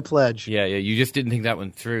 That's my pledge. Yeah. You just didn't think that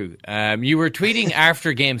one through. You were tweeting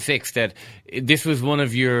after Game 6 that this was one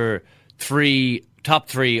of your top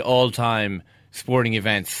 3 all-time sporting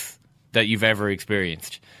events that you've ever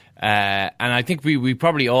experienced. And I think we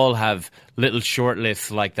probably all have little short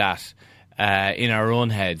lists like that in our own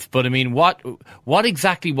heads. But I mean, what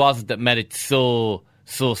exactly was it that made it so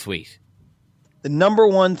sweet? The number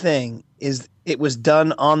one thing is it was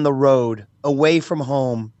done on the road, away from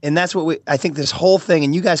home. And that's what I think this whole thing,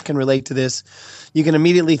 and you guys can relate to this, you can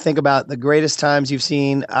immediately think about the greatest times you've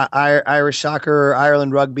seen Irish soccer, or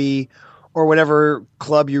Ireland rugby, or whatever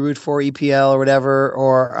club you root for, EPL or whatever,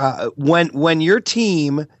 or when your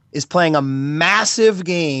team is playing a massive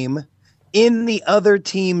game in the other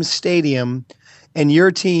team's stadium and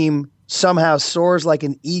your team somehow soars like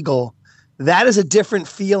an eagle, that is a different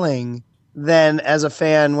feeling than as a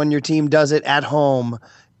fan when your team does it at home.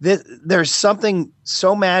 There's something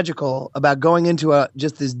so magical about going into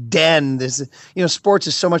just this den. Sports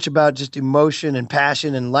is so much about just emotion and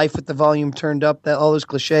passion and life with the volume turned up, all those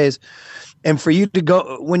cliches. And for you to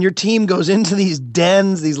go, when your team goes into these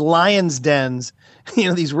dens, these lions' dens,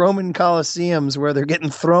 these Roman Colosseums where they're getting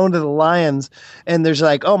thrown to the lions, and there's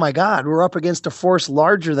like, oh my God, we're up against a force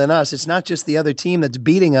larger than us. It's not just the other team that's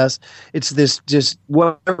beating us. It's this just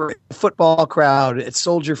whatever football crowd at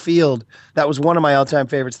Soldier Field. That was one of my all-time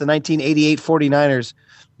favorites. The 1988 49ers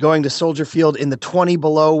going to Soldier Field in the 20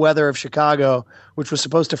 below weather of Chicago, which was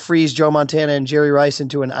supposed to freeze Joe Montana and Jerry Rice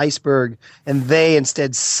into an iceberg, and they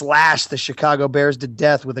instead slashed the Chicago Bears to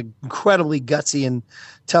death with an incredibly gutsy and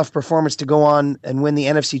tough performance to go on and win the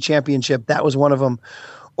NFC Championship. That was one of them.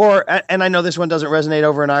 And I know this one doesn't resonate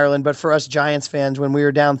over in Ireland, but for us Giants fans, when we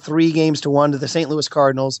were down 3-1 to the St. Louis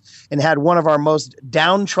Cardinals and had one of our most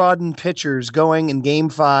downtrodden pitchers going in Game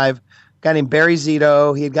 5, a guy named Barry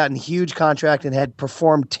Zito. He had gotten a huge contract and had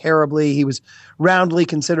performed terribly. He was roundly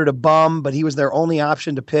considered a bum, but he was their only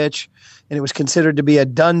option to pitch, and it was considered to be a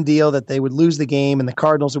done deal that they would lose the game and the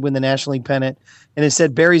Cardinals would win the National League pennant. And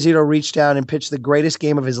instead, Barry Zito reached down and pitched the greatest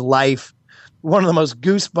game of his life. One of the most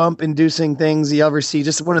goosebump-inducing things you ever see.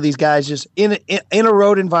 Just one of these guys just in a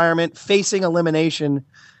road environment, facing elimination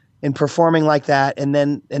and performing like that.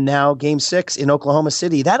 And now Game 6 in Oklahoma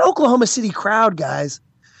City. That Oklahoma City crowd, guys.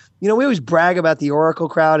 We always brag about the Oracle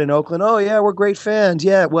crowd in Oakland. Oh, yeah, we're great fans.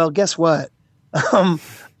 Yeah, well, guess what?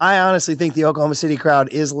 I honestly think the Oklahoma City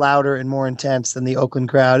crowd is louder and more intense than the Oakland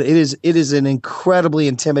crowd. It is an incredibly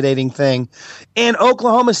intimidating thing. And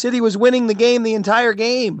Oklahoma City was winning the game the entire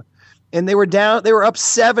game. And they were up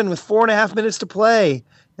 7 with 4.5 minutes to play.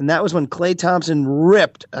 And that was when Klay Thompson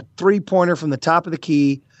ripped a 3-pointer from the top of the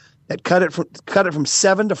key that cut it from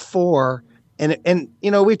 7-4. And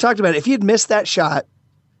we talked about it. If he had missed that shot,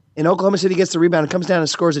 and Oklahoma City gets the rebound and comes down and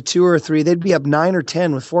scores a 2 or a 3, they'd be up 9 or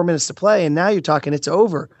 10 with 4 minutes to play. And now you're talking it's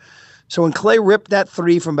over. So when Klay ripped that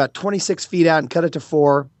 3 from about 26 feet out and cut it to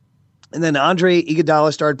 4, and then Andre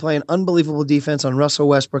Iguodala started playing unbelievable defense on Russell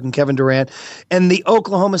Westbrook and Kevin Durant, and the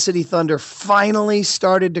Oklahoma City Thunder finally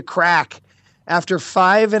started to crack. After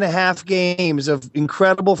 5.5 games of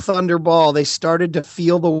incredible Thunder ball, they started to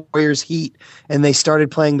feel the Warriors' heat, and they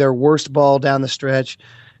started playing their worst ball down the stretch.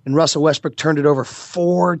 And Russell Westbrook turned it over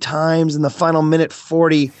 4 times in the final minute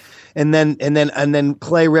 40. And then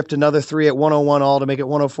Clay ripped another 3 at 101 all to make it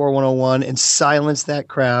 104-101 and silenced that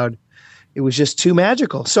crowd. It was just too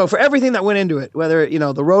magical. So for everything that went into it, whether,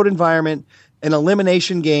 the road environment, an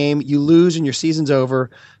elimination game, you lose and your season's over,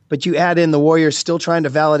 but you add in the Warriors still trying to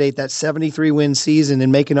validate that 73-win season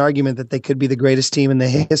and make an argument that they could be the greatest team in the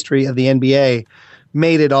history of the NBA,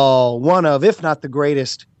 made it all one of, if not the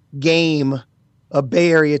greatest game a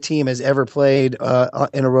Bay Area team has ever played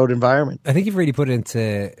in a road environment. I think you've really put it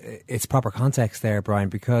into its proper context there, Brian,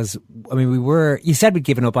 because, you said we'd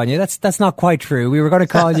given up on you. That's not quite true. We were going to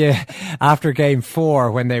call you after game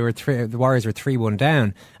 4 when the Warriors were 3-1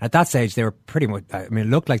 down. At that stage, they were pretty much, it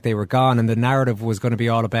looked like they were gone, and the narrative was going to be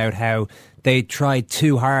all about how they tried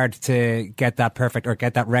too hard to get that perfect or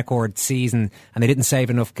get that record season, and they didn't save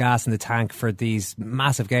enough gas in the tank for these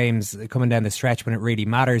massive games coming down the stretch when it really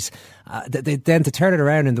matters. Then to turn it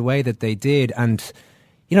around in the way that they did, and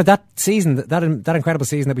that season, that incredible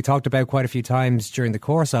season that we talked about quite a few times during the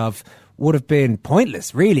course of, would have been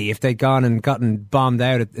pointless, really, if they'd gone and gotten bombed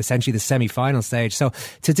out at essentially the semi-final stage. So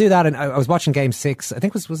to do that, and I was watching Game 6, I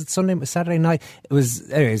think was it Saturday night? It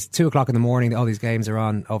was, anyways, 2:00 in the morning. All these games are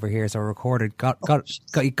on over here, so I recorded. Got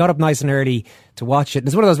up nice and early to watch it. And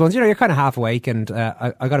it's one of those ones, you're kind of half awake, and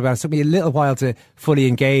I got about, it took me a little while to fully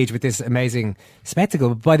engage with this amazing spectacle.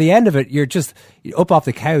 But by the end of it, you're just up off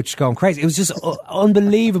the couch going crazy. It was just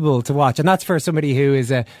unbelievable to watch, and that's for somebody who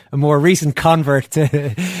is a more recent convert to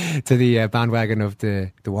the bandwagon of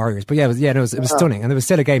the Warriors. But it was stunning, and there was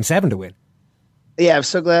still a Game 7 to win. Yeah, I'm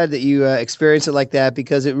so glad that you experienced it like that,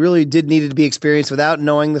 because it really did need to be experienced without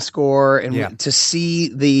knowing the score, and to see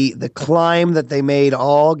the climb that they made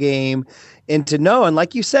all game, and to know, and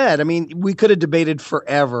like you said, we could have debated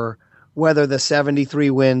forever whether the 73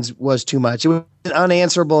 wins was too much. It was an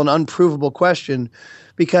unanswerable and unprovable question,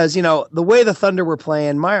 because, the way the Thunder were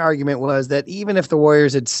playing, my argument was that even if the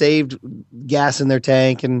Warriors had saved gas in their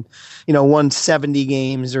tank and, won 70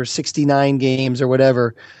 games or 69 games or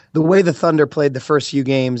whatever, the way the Thunder played the first few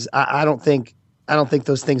games, I don't think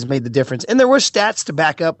those things made the difference. And there were stats to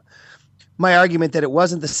back up my argument that it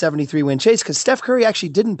wasn't the 73-win chase, because Steph Curry actually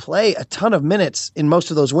didn't play a ton of minutes in most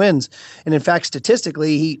of those wins. And in fact,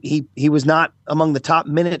 statistically, he was not among the top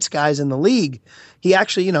minutes guys in the league. He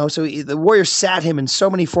actually, the Warriors sat him in so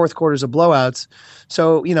many fourth quarters of blowouts.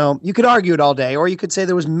 So, you could argue it all day, or you could say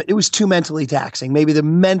it was too mentally taxing, maybe the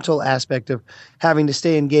mental aspect of having to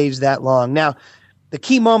stay engaged that long. Now, the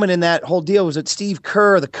key moment in that whole deal was that Steve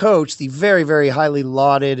Kerr, the coach, the very, very highly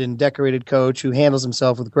lauded and decorated coach who handles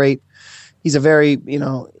himself with he's a very,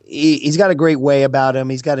 he's got a great way about him.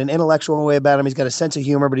 He's got an intellectual way about him. He's got a sense of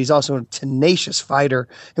humor, but he's also a tenacious fighter,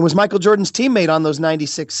 and was Michael Jordan's teammate on those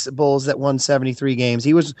 96 Bulls that won 73 games.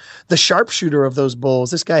 He was the sharpshooter of those Bulls.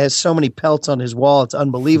 This guy has so many pelts on his wall. It's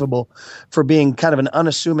unbelievable for being kind of an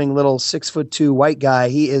unassuming little 6'2" white guy.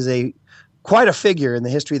 He is quite a figure in the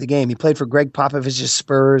history of the game. He played for Greg Popovich's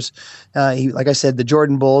Spurs. Like I said, the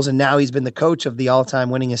Jordan Bulls, and now he's been the coach of the all-time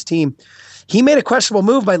winningest team. He made a questionable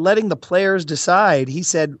move by letting the players decide. He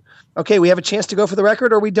said, okay, we have a chance to go for the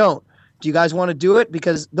record or we don't. Do you guys want to do it?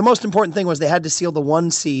 Because the most important thing was they had to seal the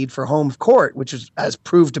 1 seed for home court, which has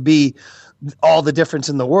proved to be all the difference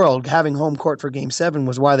in the world. Having home court for Game 7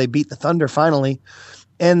 was why they beat the Thunder finally.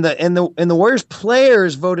 And the Warriors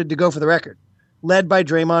players voted to go for the record, led by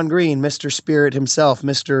Draymond Green, Mr. Spirit himself,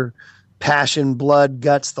 Mr. Passion, blood,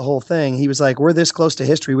 guts, the whole thing. He was like, we're this close to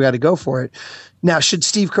history, we got to go for it. Now, should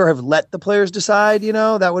Steve Kerr have let the players decide?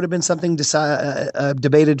 That would have been something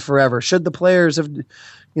debated forever. Should the players have,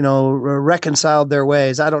 reconciled their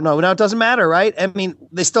ways? I don't know. Now, it doesn't matter, right?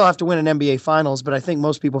 They still have to win an NBA Finals, but I think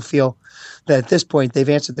most people feel that at this point they've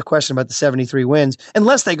answered the question about the 73 wins,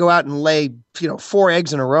 unless they go out and lay, 4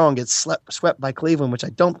 eggs in a row and get swept by Cleveland, which I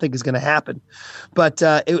don't think is going to happen. But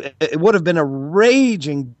it would have been a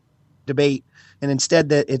raging debate, and instead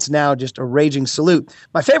that it's now just a raging salute.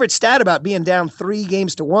 My favorite stat about being down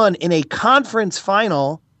 3-1 in a conference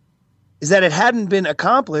final is that it hadn't been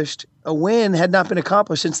accomplished. A win had not been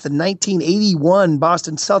accomplished since the 1981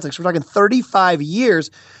 Boston Celtics. We're talking 35 years.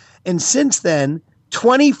 And since then,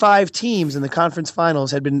 25 teams in the conference finals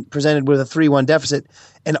had been presented with a 3-1 deficit,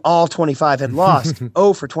 and all 25 had lost.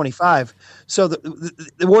 0 for 25. So the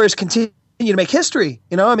Warriors continue to make history.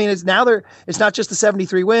 It's not just the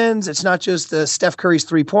 73 wins. It's not just Steph Curry's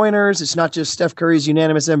 3-pointers. It's not just Steph Curry's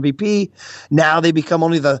unanimous MVP. Now they become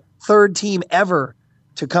only the 3rd team ever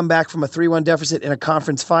to come back from a 3-1 deficit in a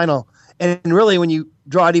conference final. And really, when you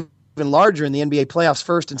draw it larger in the NBA playoffs,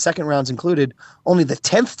 first and second rounds included, only the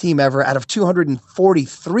 10th team ever out of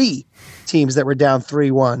 243 teams that were down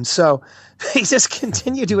 3-1. So they just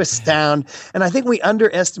continue to astound. And I think we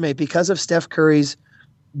underestimate, because of Steph Curry's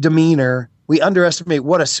demeanor, we underestimate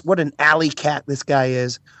what an alley cat this guy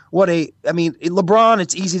is. LeBron,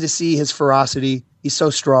 it's easy to see his ferocity. He's so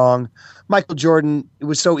strong. Michael Jordan, it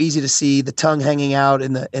was so easy to see the tongue hanging out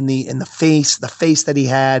in the face that he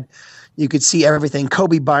had. You could see everything.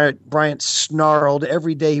 Kobe Bryant snarled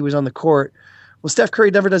every day he was on the court. Well, Steph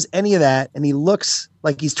Curry never does any of that, and he looks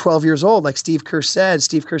like he's 12 years old, like Steve Kerr said.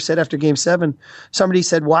 Steve Kerr said after Game 7, somebody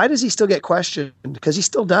said, why does he still get questioned? Because he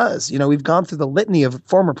still does. We've gone through the litany of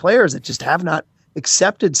former players that just have not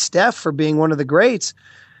accepted Steph for being one of the greats.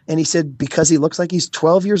 And he said, because he looks like he's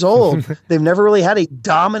 12 years old. They've never really had a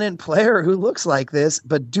dominant player who looks like this,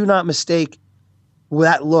 but do not mistake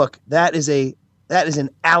that look. That is an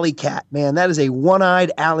alley cat, man. That is a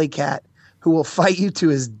one-eyed alley cat who will fight you to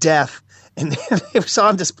his death. And it was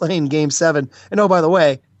on display in Game 7. And oh, by the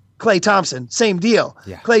way, Klay Thompson, same deal.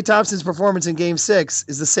 Yeah. Klay Thompson's performance in Game 6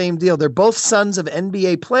 is the same deal. They're both sons of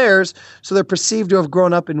NBA players, so they're perceived to have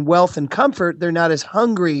grown up in wealth and comfort. They're not as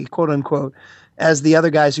hungry, quote unquote, as the other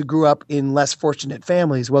guys who grew up in less fortunate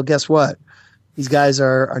families. Well, guess what? These guys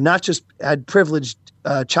are not just had privileged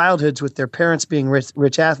childhoods with their parents being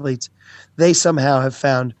rich athletes. They somehow have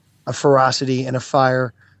found a ferocity and a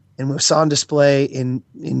fire, and was on display in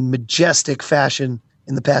majestic fashion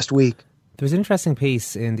in the past week. There was an interesting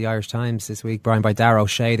piece in the Irish Times this week, Brian, by Darragh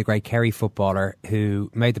O'Se, the great Kerry footballer,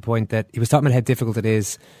 who made the point that he was talking about how difficult it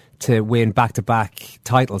is to win back-to-back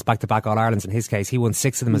titles, back-to-back All-Irelands in his case. He won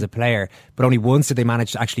 6 of them as a player, but only once did they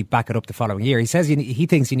manage to actually back it up the following year. He says he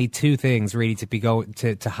thinks you need 2 things really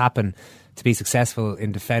to happen to be successful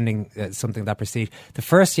in defending something of that prestige. The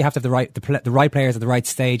first, you have to have the right players at the right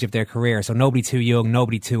stage of their career. So nobody too young,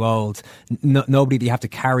 nobody too old, nobody that you have to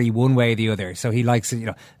carry one way or the other. So he likes,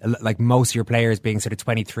 like most of your players being sort of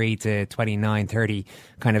 23 to 29, 30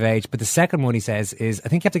 kind of age. But the second one, he says, is I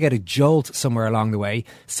think you have to get a jolt somewhere along the way,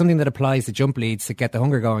 something that applies to jump leads to get the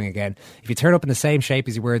hunger going again. If you turn up in the same shape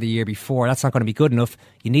as you were the year before, that's not going to be good enough.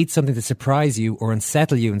 You need something to surprise you or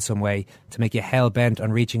unsettle you in some way to make you hell-bent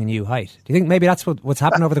on reaching a new height. Do you think maybe that's what's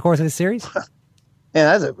happened over the course of this series?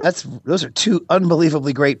 Yeah, those are 2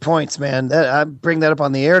 unbelievably great points, man. I bring that up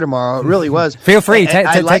on the air tomorrow. It really was. Feel free, take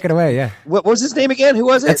it away. Yeah. What was his name again? Who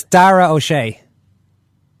was it? It's Darragh O'Se.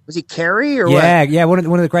 Was he Kerry or what? Yeah, one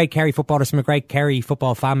of the great Kerry footballers from a great Kerry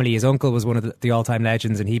football family. His uncle was one of the all-time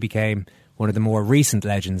legends, and he became one of the more recent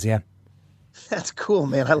legends. Yeah. That's cool,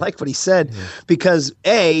 man. I like what he said because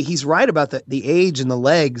he's right about the age and the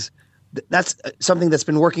legs. That's something that's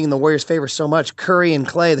been working in the Warriors' favor so much. Curry and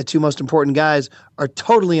Klay, the 2 most important guys, are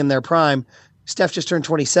totally in their prime. Steph just turned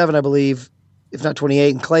 27, I believe, if not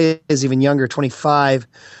 28, and Klay is even younger, 25.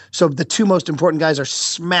 So the 2 most important guys are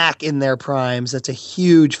smack in their primes. That's a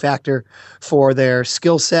huge factor for their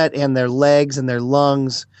skill set and their legs and their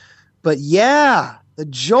lungs. But yeah, the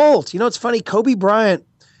jolt. It's funny. Kobe Bryant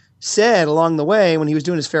said along the way when he was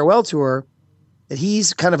doing his farewell tour that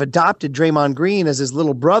he's kind of adopted Draymond Green as his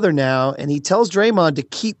little brother now, and he tells Draymond to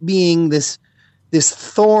keep being this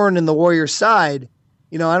thorn in the Warriors' side.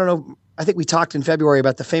 I don't know. I think we talked in February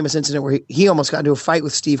about the famous incident where he almost got into a fight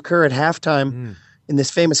with Steve Kerr at halftime in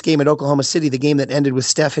this famous game at Oklahoma City, the game that ended with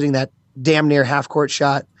Steph hitting that damn near half-court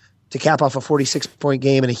shot to cap off a 46-point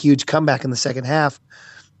game and a huge comeback in the second half.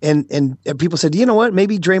 And people said, you know what?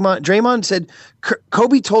 Maybe Draymond said,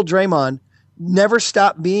 Kobe told Draymond, never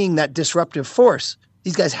stop being that disruptive force.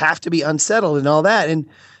 These guys have to be unsettled and all that. And,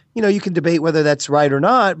 you can debate whether that's right or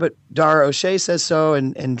not, but Darragh O'Se says so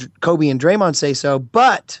and Kobe and Draymond say so.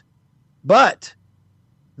 But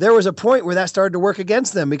there was a point where that started to work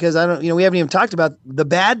against them because we haven't even talked about the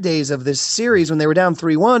bad days of this series when they were down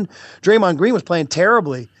 3-1. Draymond Green was playing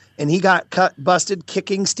terribly and he got busted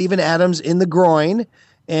kicking Steven Adams in the groin.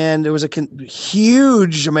 And there was a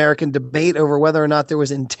huge American debate over whether or not there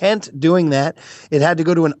was intent doing that. It had to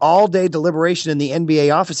go to an all-day deliberation in the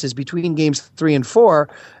NBA offices between games 3 and 4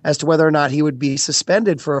 as to whether or not he would be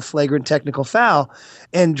suspended for a flagrant technical foul.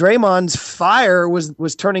 And Draymond's fire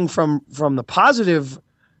was turning from the positive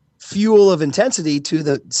fuel of intensity to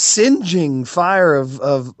the singeing fire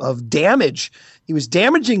of damage. He was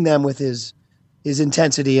damaging them with his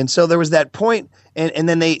intensity. And so there was that point. And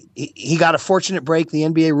then he got a fortunate break. The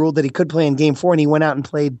NBA ruled that he could play in Game 4, and he went out and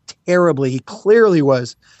played terribly. He clearly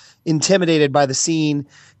was intimidated by the scene.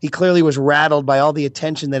 He clearly was rattled by all the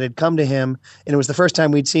attention that had come to him. And it was the first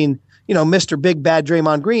time we'd seen, Mr. Big Bad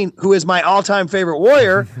Draymond Green, who is my all-time favorite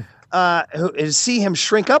Warrior, see him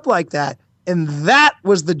shrink up like that. And that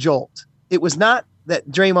was the jolt. It was not that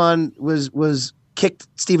Draymond was kicked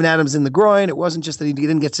Steven Adams in the groin. It wasn't just that he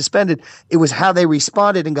didn't get suspended. It was how they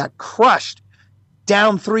responded and got crushed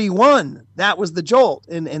down 3-1. That was the jolt.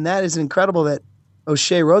 And that is incredible that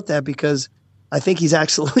O'Shea wrote that, because I think he's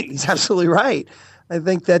absolutely right. I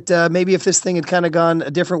think that maybe if this thing had kind of gone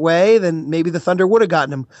a different way, then maybe the Thunder would have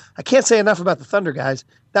gotten him. I can't say enough about the Thunder, guys.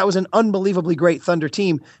 That was an unbelievably great Thunder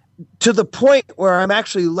team, to the point where I'm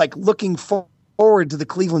actually like looking forward to the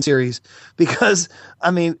Cleveland series, because,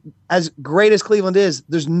 I mean, as great as Cleveland is,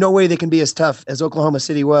 there's no way they can be as tough as Oklahoma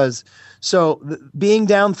City was. So being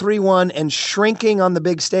down 3-1 and shrinking on the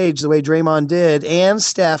big stage the way Draymond did, and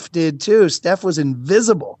Steph did too. Steph was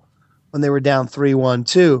invisible when they were down 3-1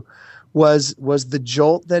 too. Was the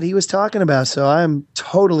jolt that he was talking about. So I'm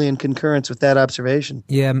totally in concurrence with that observation.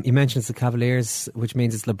 Yeah, you mentioned it's the Cavaliers, which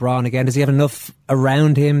means it's LeBron again. Does he have enough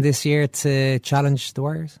around him this year to challenge the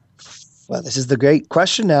Warriors? Well, this is the great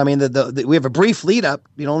question now. I mean, we have a brief lead up,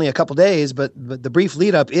 only a couple days, but the brief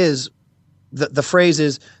lead up is the phrase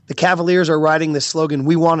is the Cavaliers are riding this slogan,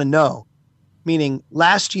 "We want to know." Meaning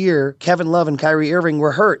last year, Kevin Love and Kyrie Irving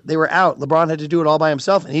were hurt. They were out. LeBron had to do it all by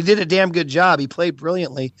himself, and he did a damn good job. He played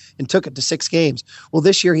brilliantly and took it to 6 games. Well,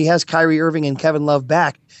 this year he has Kyrie Irving and Kevin Love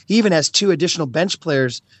back. He even has 2 additional bench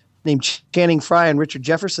players named Channing Frye and Richard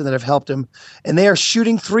Jefferson that have helped him, and they are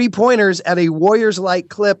shooting 3-pointers at a Warriors-like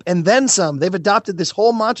clip and then some. They've adopted this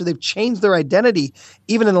whole mantra. They've changed their identity.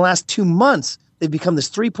 Even in the last 2 months, they've become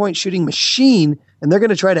this 3-point shooting machine, and they're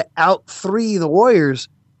going to try to out-3 the Warriors.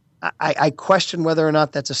 I question whether or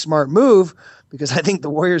not that's a smart move, because I think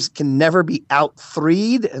the Warriors can never be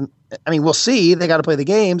out-3'd. And I mean, we'll see. They got to play the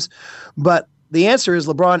games. But the answer is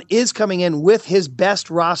LeBron is coming in with his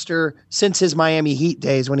best roster since his Miami Heat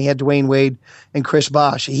days when he had Dwayne Wade and Chris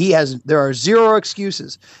Bosh. There are 0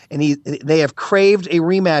 excuses. And they have craved a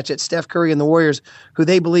rematch at Steph Curry and the Warriors, who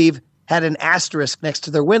they believe had an asterisk next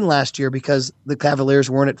to their win last year because the Cavaliers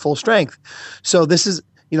weren't at full strength. So this is,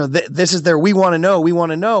 this is their we want to know.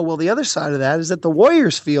 Well, the other side of that is that the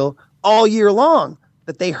Warriors feel all year long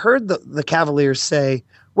that they heard the Cavaliers say,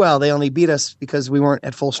 well, they only beat us because we weren't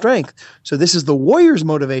at full strength. So this is the Warriors'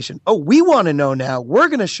 motivation. Oh, we want to know now. We're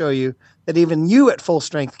going to show you that even you at full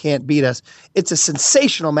strength can't beat us. It's a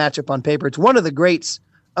sensational matchup on paper. It's one of the greats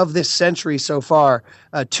of this century so far.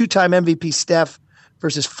 2-time MVP Steph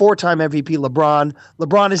versus 4-time MVP LeBron.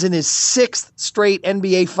 LeBron is in his 6th straight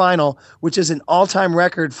NBA final, which is an all-time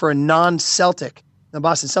record for a non-Celtic. The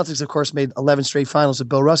Boston Celtics, of course, made 11 straight finals with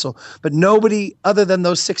Bill Russell, but nobody other than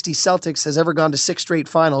those 60 Celtics has ever gone to 6 straight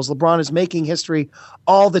finals. LeBron is making history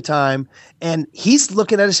all the time, and he's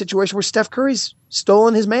looking at a situation where Steph Curry's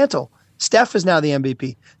stolen his mantle. Steph is now the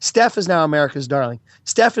MVP. Steph is now America's darling.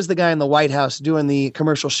 Steph is the guy in the White House doing the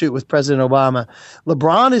commercial shoot with President Obama.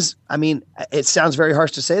 LeBron is, I mean, it sounds very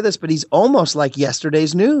harsh to say this, but he's almost like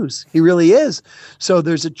yesterday's news. He really is. So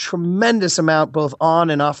there's a tremendous amount both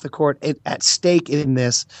on and off the court at stake in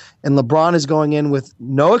this. And LeBron is going in with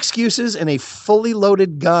no excuses and a fully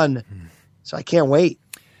loaded gun. So I can't wait.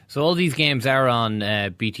 So all these games are on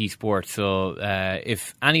BT Sport. So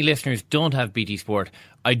if any listeners don't have BT Sport,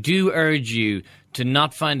 I do urge you to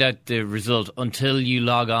not find out the result until you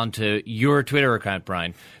log on to your Twitter account,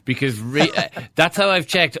 Brian, because that's how I've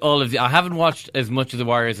checked all of I haven't watched as much of the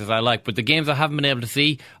Warriors as I like, but the games I haven't been able to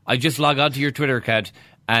see, I just log on to your Twitter account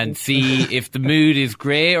and see if the mood is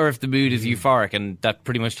grey or if the mood is euphoric, and that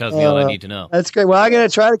pretty much tells me all I need to know. That's great. Well, I'm going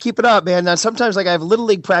to try to keep it up, man. Now, sometimes I have Little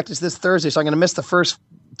League practice this Thursday, so I'm going to miss the first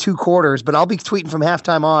 2 quarters, but I'll be tweeting from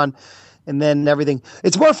halftime on and then everything.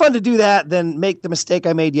 It's more fun to do that than make the mistake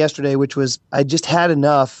I made yesterday, which was I just had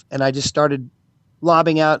enough and I just started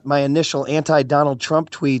lobbing out my initial anti-Donald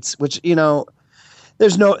Trump tweets, which,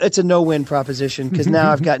 it's a no-win proposition because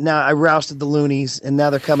now I rousted the loonies and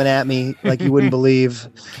now they're coming at me like you wouldn't believe.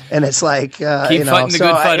 And it's like, keep fighting the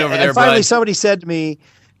good fight over there, and finally Brian. Somebody said to me,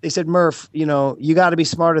 they said, Murph, you got to be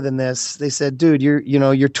smarter than this. They said, dude, your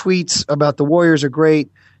tweets about the Warriors are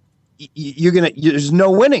great. There's no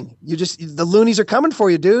winning. The loonies are coming for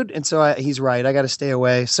you, dude. And so he's right. I got to stay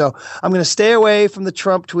away. So I'm going to stay away from the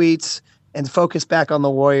Trump tweets and focus back on the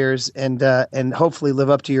Warriors and hopefully live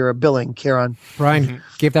up to your billing, Kieran. Brian,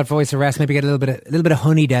 give that voice a rest. Maybe get a little bit of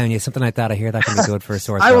honey down you, something like that. I hear that can be good for a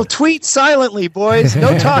sore throat. I will tweet silently, boys.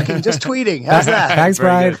 No talking, just tweeting. How's that? Thanks,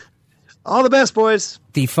 Brian. All the best, boys.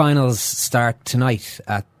 The finals start tonight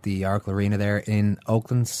at the Oracle Arena there in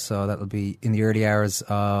Oakland, so that'll be in the early hours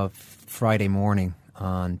of Friday morning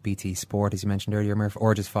on BT Sport, as you mentioned earlier, Murph,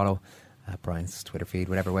 or just follow Brian's Twitter feed,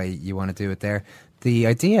 whatever way you want to do it there. The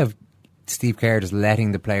idea of Steve Kerr just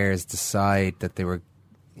letting the players decide that they were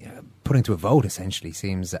putting to a vote essentially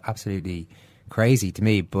seems absolutely crazy to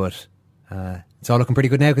me, but It's all looking pretty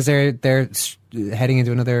good now because they're heading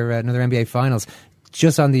into another NBA Finals.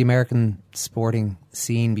 Just on the American sporting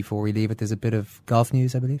scene before we leave it, there's a bit of golf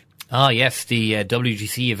news, I believe. Oh, yes, the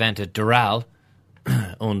WGC event at Doral,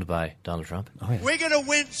 owned by Donald Trump. Oh, yeah. We're going to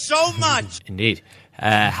win so much. Indeed.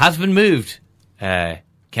 Has been moved. Ken,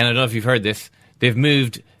 I don't know if you've heard this. They've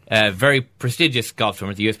moved a very prestigious golf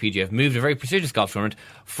tournament, the USPGA have moved a very prestigious golf tournament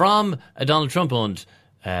from a Donald Trump-owned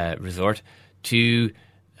resort to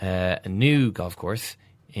a new golf course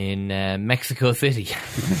in Mexico City. Do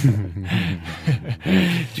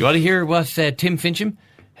you want to hear what Tim Fincham,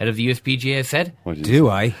 head of the USPGA, said? Do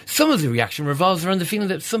I? Some of the reaction revolves around the feeling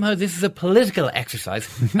that somehow this is a political exercise,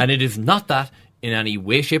 and it is not that in any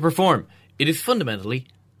way, shape or form. It is fundamentally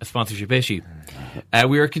a sponsorship issue.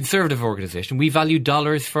 We are a conservative organisation. We value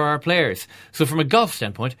dollars for our players. So from a golf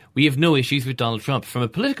standpoint, we have no issues with Donald Trump. From a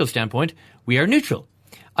political standpoint, we are neutral.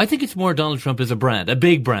 I think it's more Donald Trump as a brand, a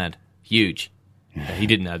big brand, huge. He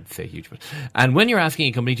didn't have to say huge. But. And when you're asking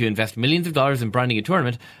a company to invest millions of dollars in branding a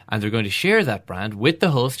tournament and they're going to share that brand with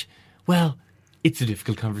the host, well, it's a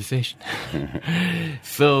difficult conversation.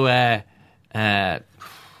 So, and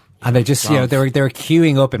they just, they were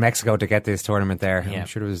queuing up in Mexico to get this tournament there. Yeah. I'm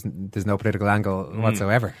sure there's no political angle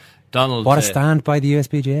whatsoever. Donald, what a stand by the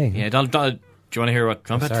USPGA. Yeah, Donald, do you want to hear what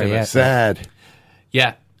Trump had to say? Yeah. Sad.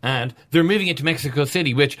 Yeah, and they're moving into Mexico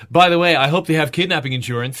City, which, by the way, I hope they have kidnapping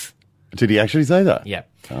insurance. Did he actually say that? Yeah.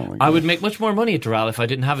 Oh I would make much more money at Doral if I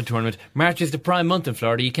didn't have a tournament. March is the prime month in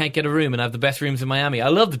Florida. You can't get a room and have the best rooms in Miami. I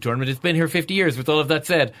love the tournament. It's been here 50 years. With all of that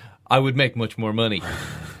said, I would make much more money.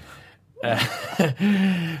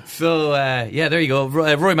 So, there you go.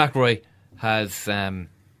 Roy McIlroy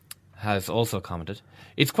has also commented.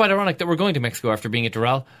 It's quite ironic that we're going to Mexico after being at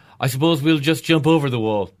Doral. I suppose we'll just jump over the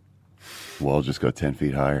wall. Wall just got 10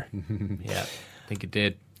 feet higher. Yeah, I think it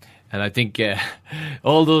did. And I think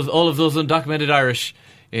all of those undocumented Irish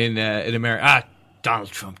in America. Donald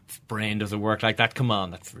Trump's brain doesn't work like that. Come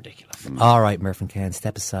on, that's ridiculous. All right, Murph and Ken,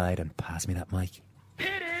 step aside and pass me that mic.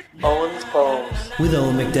 Owen's Poems with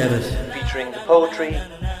Owen McDevitt, featuring the poetry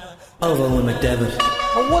of Owen McDevitt.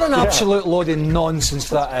 Oh, what an absolute load of nonsense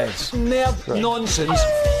that is. Nonsense.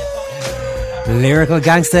 Lyrical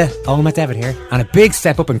gangster, Owen McDevitt here. And a big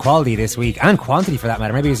step up in quality this week, and quantity for that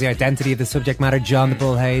matter. Maybe it was the identity of the subject matter, John the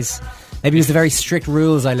Bull Haze. Maybe it was the very strict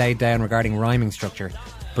rules I laid down regarding rhyming structure.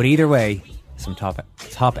 But either way, some top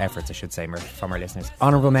efforts, I should say, from our listeners.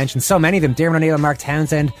 Honourable mentions, so many of them. Diarmuid O'Neill and Mark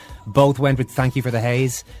Townsend both went with thank you for the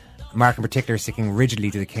Haze. Mark in particular sticking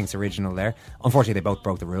rigidly to the Kinks original there. Unfortunately, they both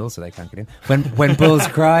broke the rules, so they can't get in. When Bulls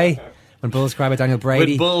Cry... When Bulls Cry by Daniel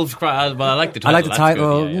Brady. When Bulls Cry, well, I like the title. I like the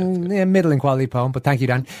title. Good, yeah. Middling quality poem, but thank you,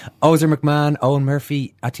 Dan. Ozer McMahon, Owen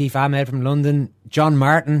Murphy, Atif Ahmed from London, John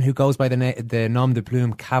Martin, who goes by the nom de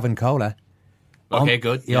plume Cavan Cola. Okay,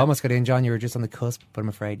 good. You almost got in, John. You were just on the cusp, but I'm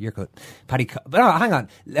afraid you're good. Hang on.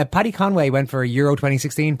 Paddy Conway went for a Euro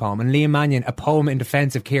 2016 poem, and Liam Mannion a poem in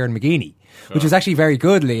defence of Kieran McGeeney, which was actually very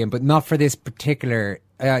good, Liam, but not for this particular.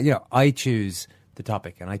 I choose the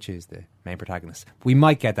topic and I choose the main protagonist. We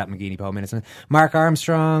might get that McGeeney poem in a second. Mark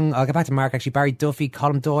Armstrong, I'll get back to Mark actually. Barry Duffy,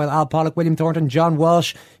 Colin Doyle, Al Pollock, William Thornton, John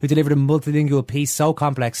Walsh, who delivered a multilingual piece so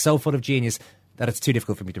complex, so full of genius that it's too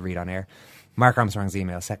difficult for me to read on air. Mark Armstrong's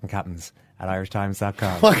email,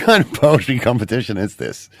 secondcaptains@irishtimes.com. What kind of poetry competition is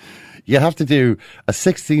this? You have to do a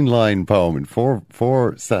 16-line poem in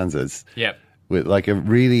four stanzas. Yeah. With like a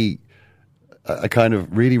kind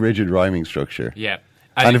of really rigid rhyming structure. Yeah.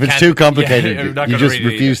 And if it's too complicated, you just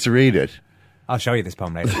refuse to read it. I'll show you this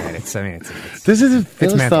poem later. It's this is a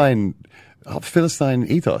Philistine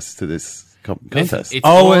ethos to this contest. It's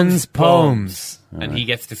Owen's Poems. And he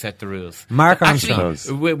gets to set the rules. Mark Armstrong.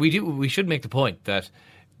 We should make the point that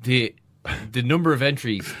the number of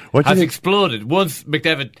entries has exploded once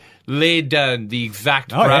McDevitt laid down the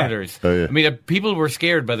exact parameters. Yeah. Oh, yeah. I mean, people were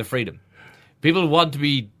scared by the freedom. People want to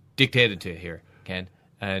be dictated to here, Ken.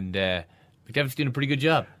 And McDevitt's doing a pretty good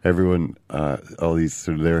job. Everyone, all these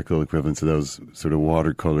sort of lyrical equivalents of those sort of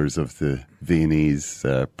watercolours of the Viennese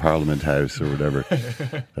Parliament House or whatever.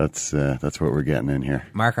 That's what we're getting in here.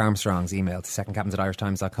 Mark Armstrong's email to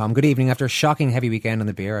secondcaptains@irishtimes.com. Good evening. After a shocking heavy weekend on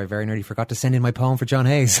the beer, I very nearly forgot to send in my poem for John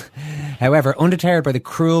Haze. However, undeterred by the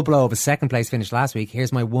cruel blow of a second place finish last week,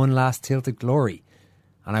 here's my one last tilted glory.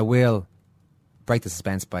 And I will break the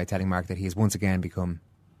suspense by telling Mark that he has once again become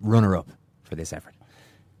runner-up for this effort.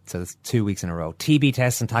 So it's 2 weeks in a row. TB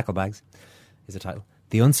tests and tackle bags is the title.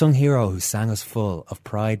 The unsung hero who sang us full of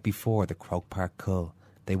pride before the Croke Park Cull.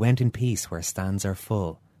 They went in peace where stands are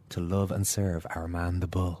full to love and serve our man the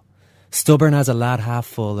bull. Stubborn as a lad half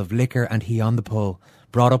full of liquor and he on the pull.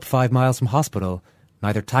 Brought up 5 miles from hospital.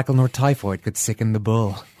 Neither tackle nor typhoid could sicken the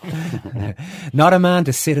bull. Not a man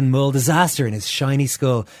to sit and mull disaster in his shiny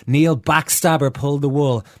skull. Neil Backstabber pulled the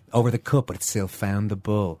wool over the cup, but it still found the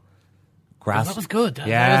bull. That was good. Yeah,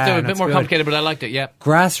 that was a bit that's more good. complicated, but I liked it, yeah.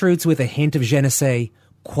 Grassroots with a hint of je ne sais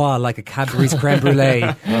quoi, like a Cadbury's creme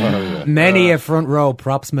brulee. Many a front row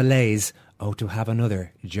props malaise. Oh, to have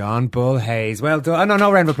another John Bull Haze. Well done.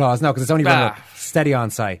 No round of applause. No, because it's only one. Steady on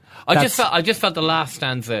site. I just felt the last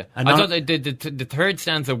stanza. I thought the third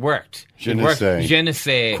stanza worked. Je ne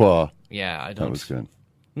sais quoi. Yeah, I don't. That was good.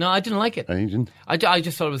 No, I didn't like it. You didn't? I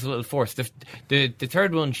just thought it was a little forced. The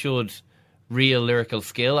third one showed real lyrical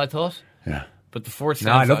skill, I thought. Yeah. But the fourth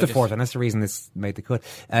stanza... No, I love the fourth, and that's the reason this made the cut.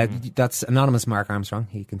 That's anonymous Mark Armstrong.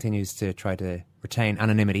 He continues to try to retain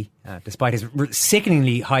anonymity, despite his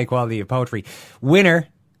sickeningly high quality of poetry. Winner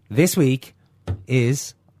this week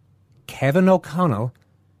is Kevin O'Connell,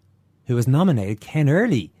 who has nominated Ken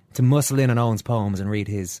Early to muscle in on Owen's poems and read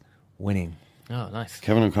his winning. Oh, nice.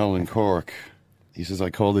 Kevin O'Connell in Cork. He says, I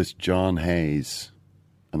call this John Haze,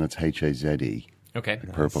 and it's Haze. Okay.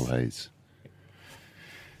 Purple haze.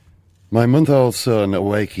 My month-old son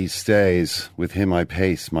awake he stays, with him I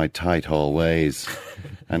pace my tight hall ways,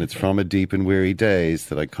 and it's from a deep and weary days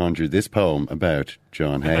that I conjure this poem about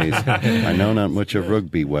John Haze. I know not much of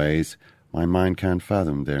rugby ways, my mind can't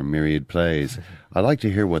fathom their myriad plays. I like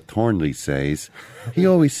to hear what Thornley says, he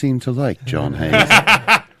always seemed to like John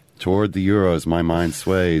Haze. Toward the Euros my mind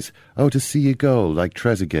sways, oh to see you go like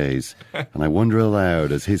Trezeguet's, and I wonder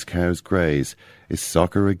aloud as his cows graze, is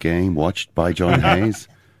soccer a game watched by John Haze?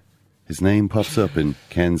 His name pops up in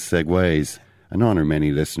Ken's segues, an honour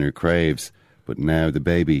many listener craves, but now the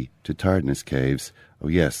baby to tiredness caves. Oh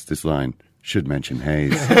yes, this line should mention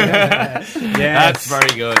Haze. Yes. That's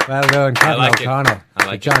very good. Well done, Kevin O'Connell. I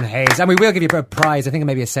like John Haze. And we will give you a prize. I think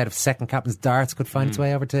maybe a set of second captain's darts could find its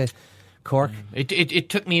way over to Cork. It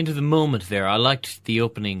took me into the moment there. I liked the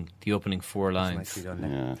opening four lines. Nicely done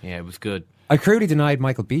there. Yeah, it was good. I crudely denied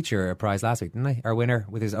Michael Beecher a prize last week, didn't I? Our winner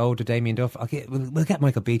with his ode to Damien Duff. Okay, we'll get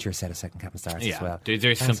Michael Beecher a set of second captain stars as well.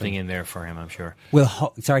 There's something in there for him, I'm sure.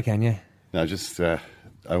 Sorry, Ken, yeah? No, just, I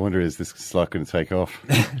wonder, is this slot going to take off?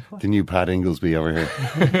 The new Pat Inglesby over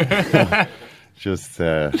here. Just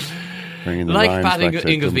bringing the like rhymes Pat back to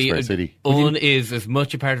Inglesby, Dublin's Fair City. Owen is as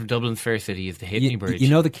much a part of Dublin's Fair City as the Hidney Bridge. You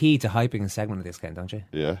know the key to hyping a segment of this, Ken, don't you?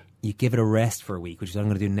 Yeah. You give it a rest for a week, which is what I'm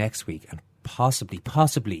going to do next week, and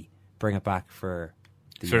possibly bring it back for...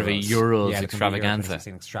 Sort of a Euros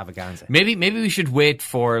extravaganza. Maybe we should wait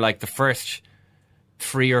for like the first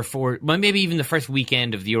 3 or 4, well, maybe even the first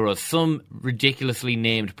weekend of the Euros. Some ridiculously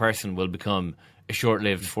named person will become a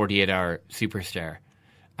short-lived 48-hour superstar,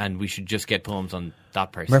 and we should just get poems on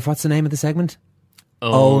that person. Murph, what's the name of the segment?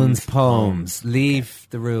 Owen's Poems. Leave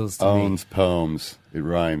the rules to me. Owen's Poems. It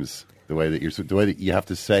rhymes the way that you have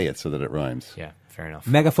to say it so that it rhymes. Yeah, fair enough.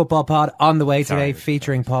 Mega Football Pod on the way today,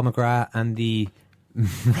 featuring Paul McGrath and the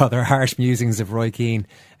rather harsh musings of Roy Keane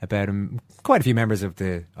about quite a few members of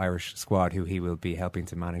the Irish squad who he will be helping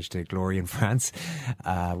to manage to glory in France.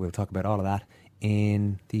 We'll talk about all of that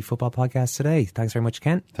in the football podcast today. Thanks very much,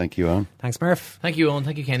 Ken. Thank you, Owen. Thanks, Murph. Thank you, Owen.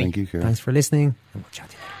 Thank you, Kenny. Thank you, Kieran. Thanks for listening, and we'll chat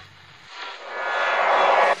to you later.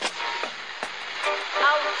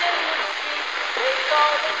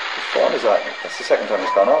 What is that? That's the second time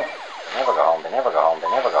it's gone off. They never go home, they never go home, they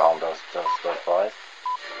never go home, those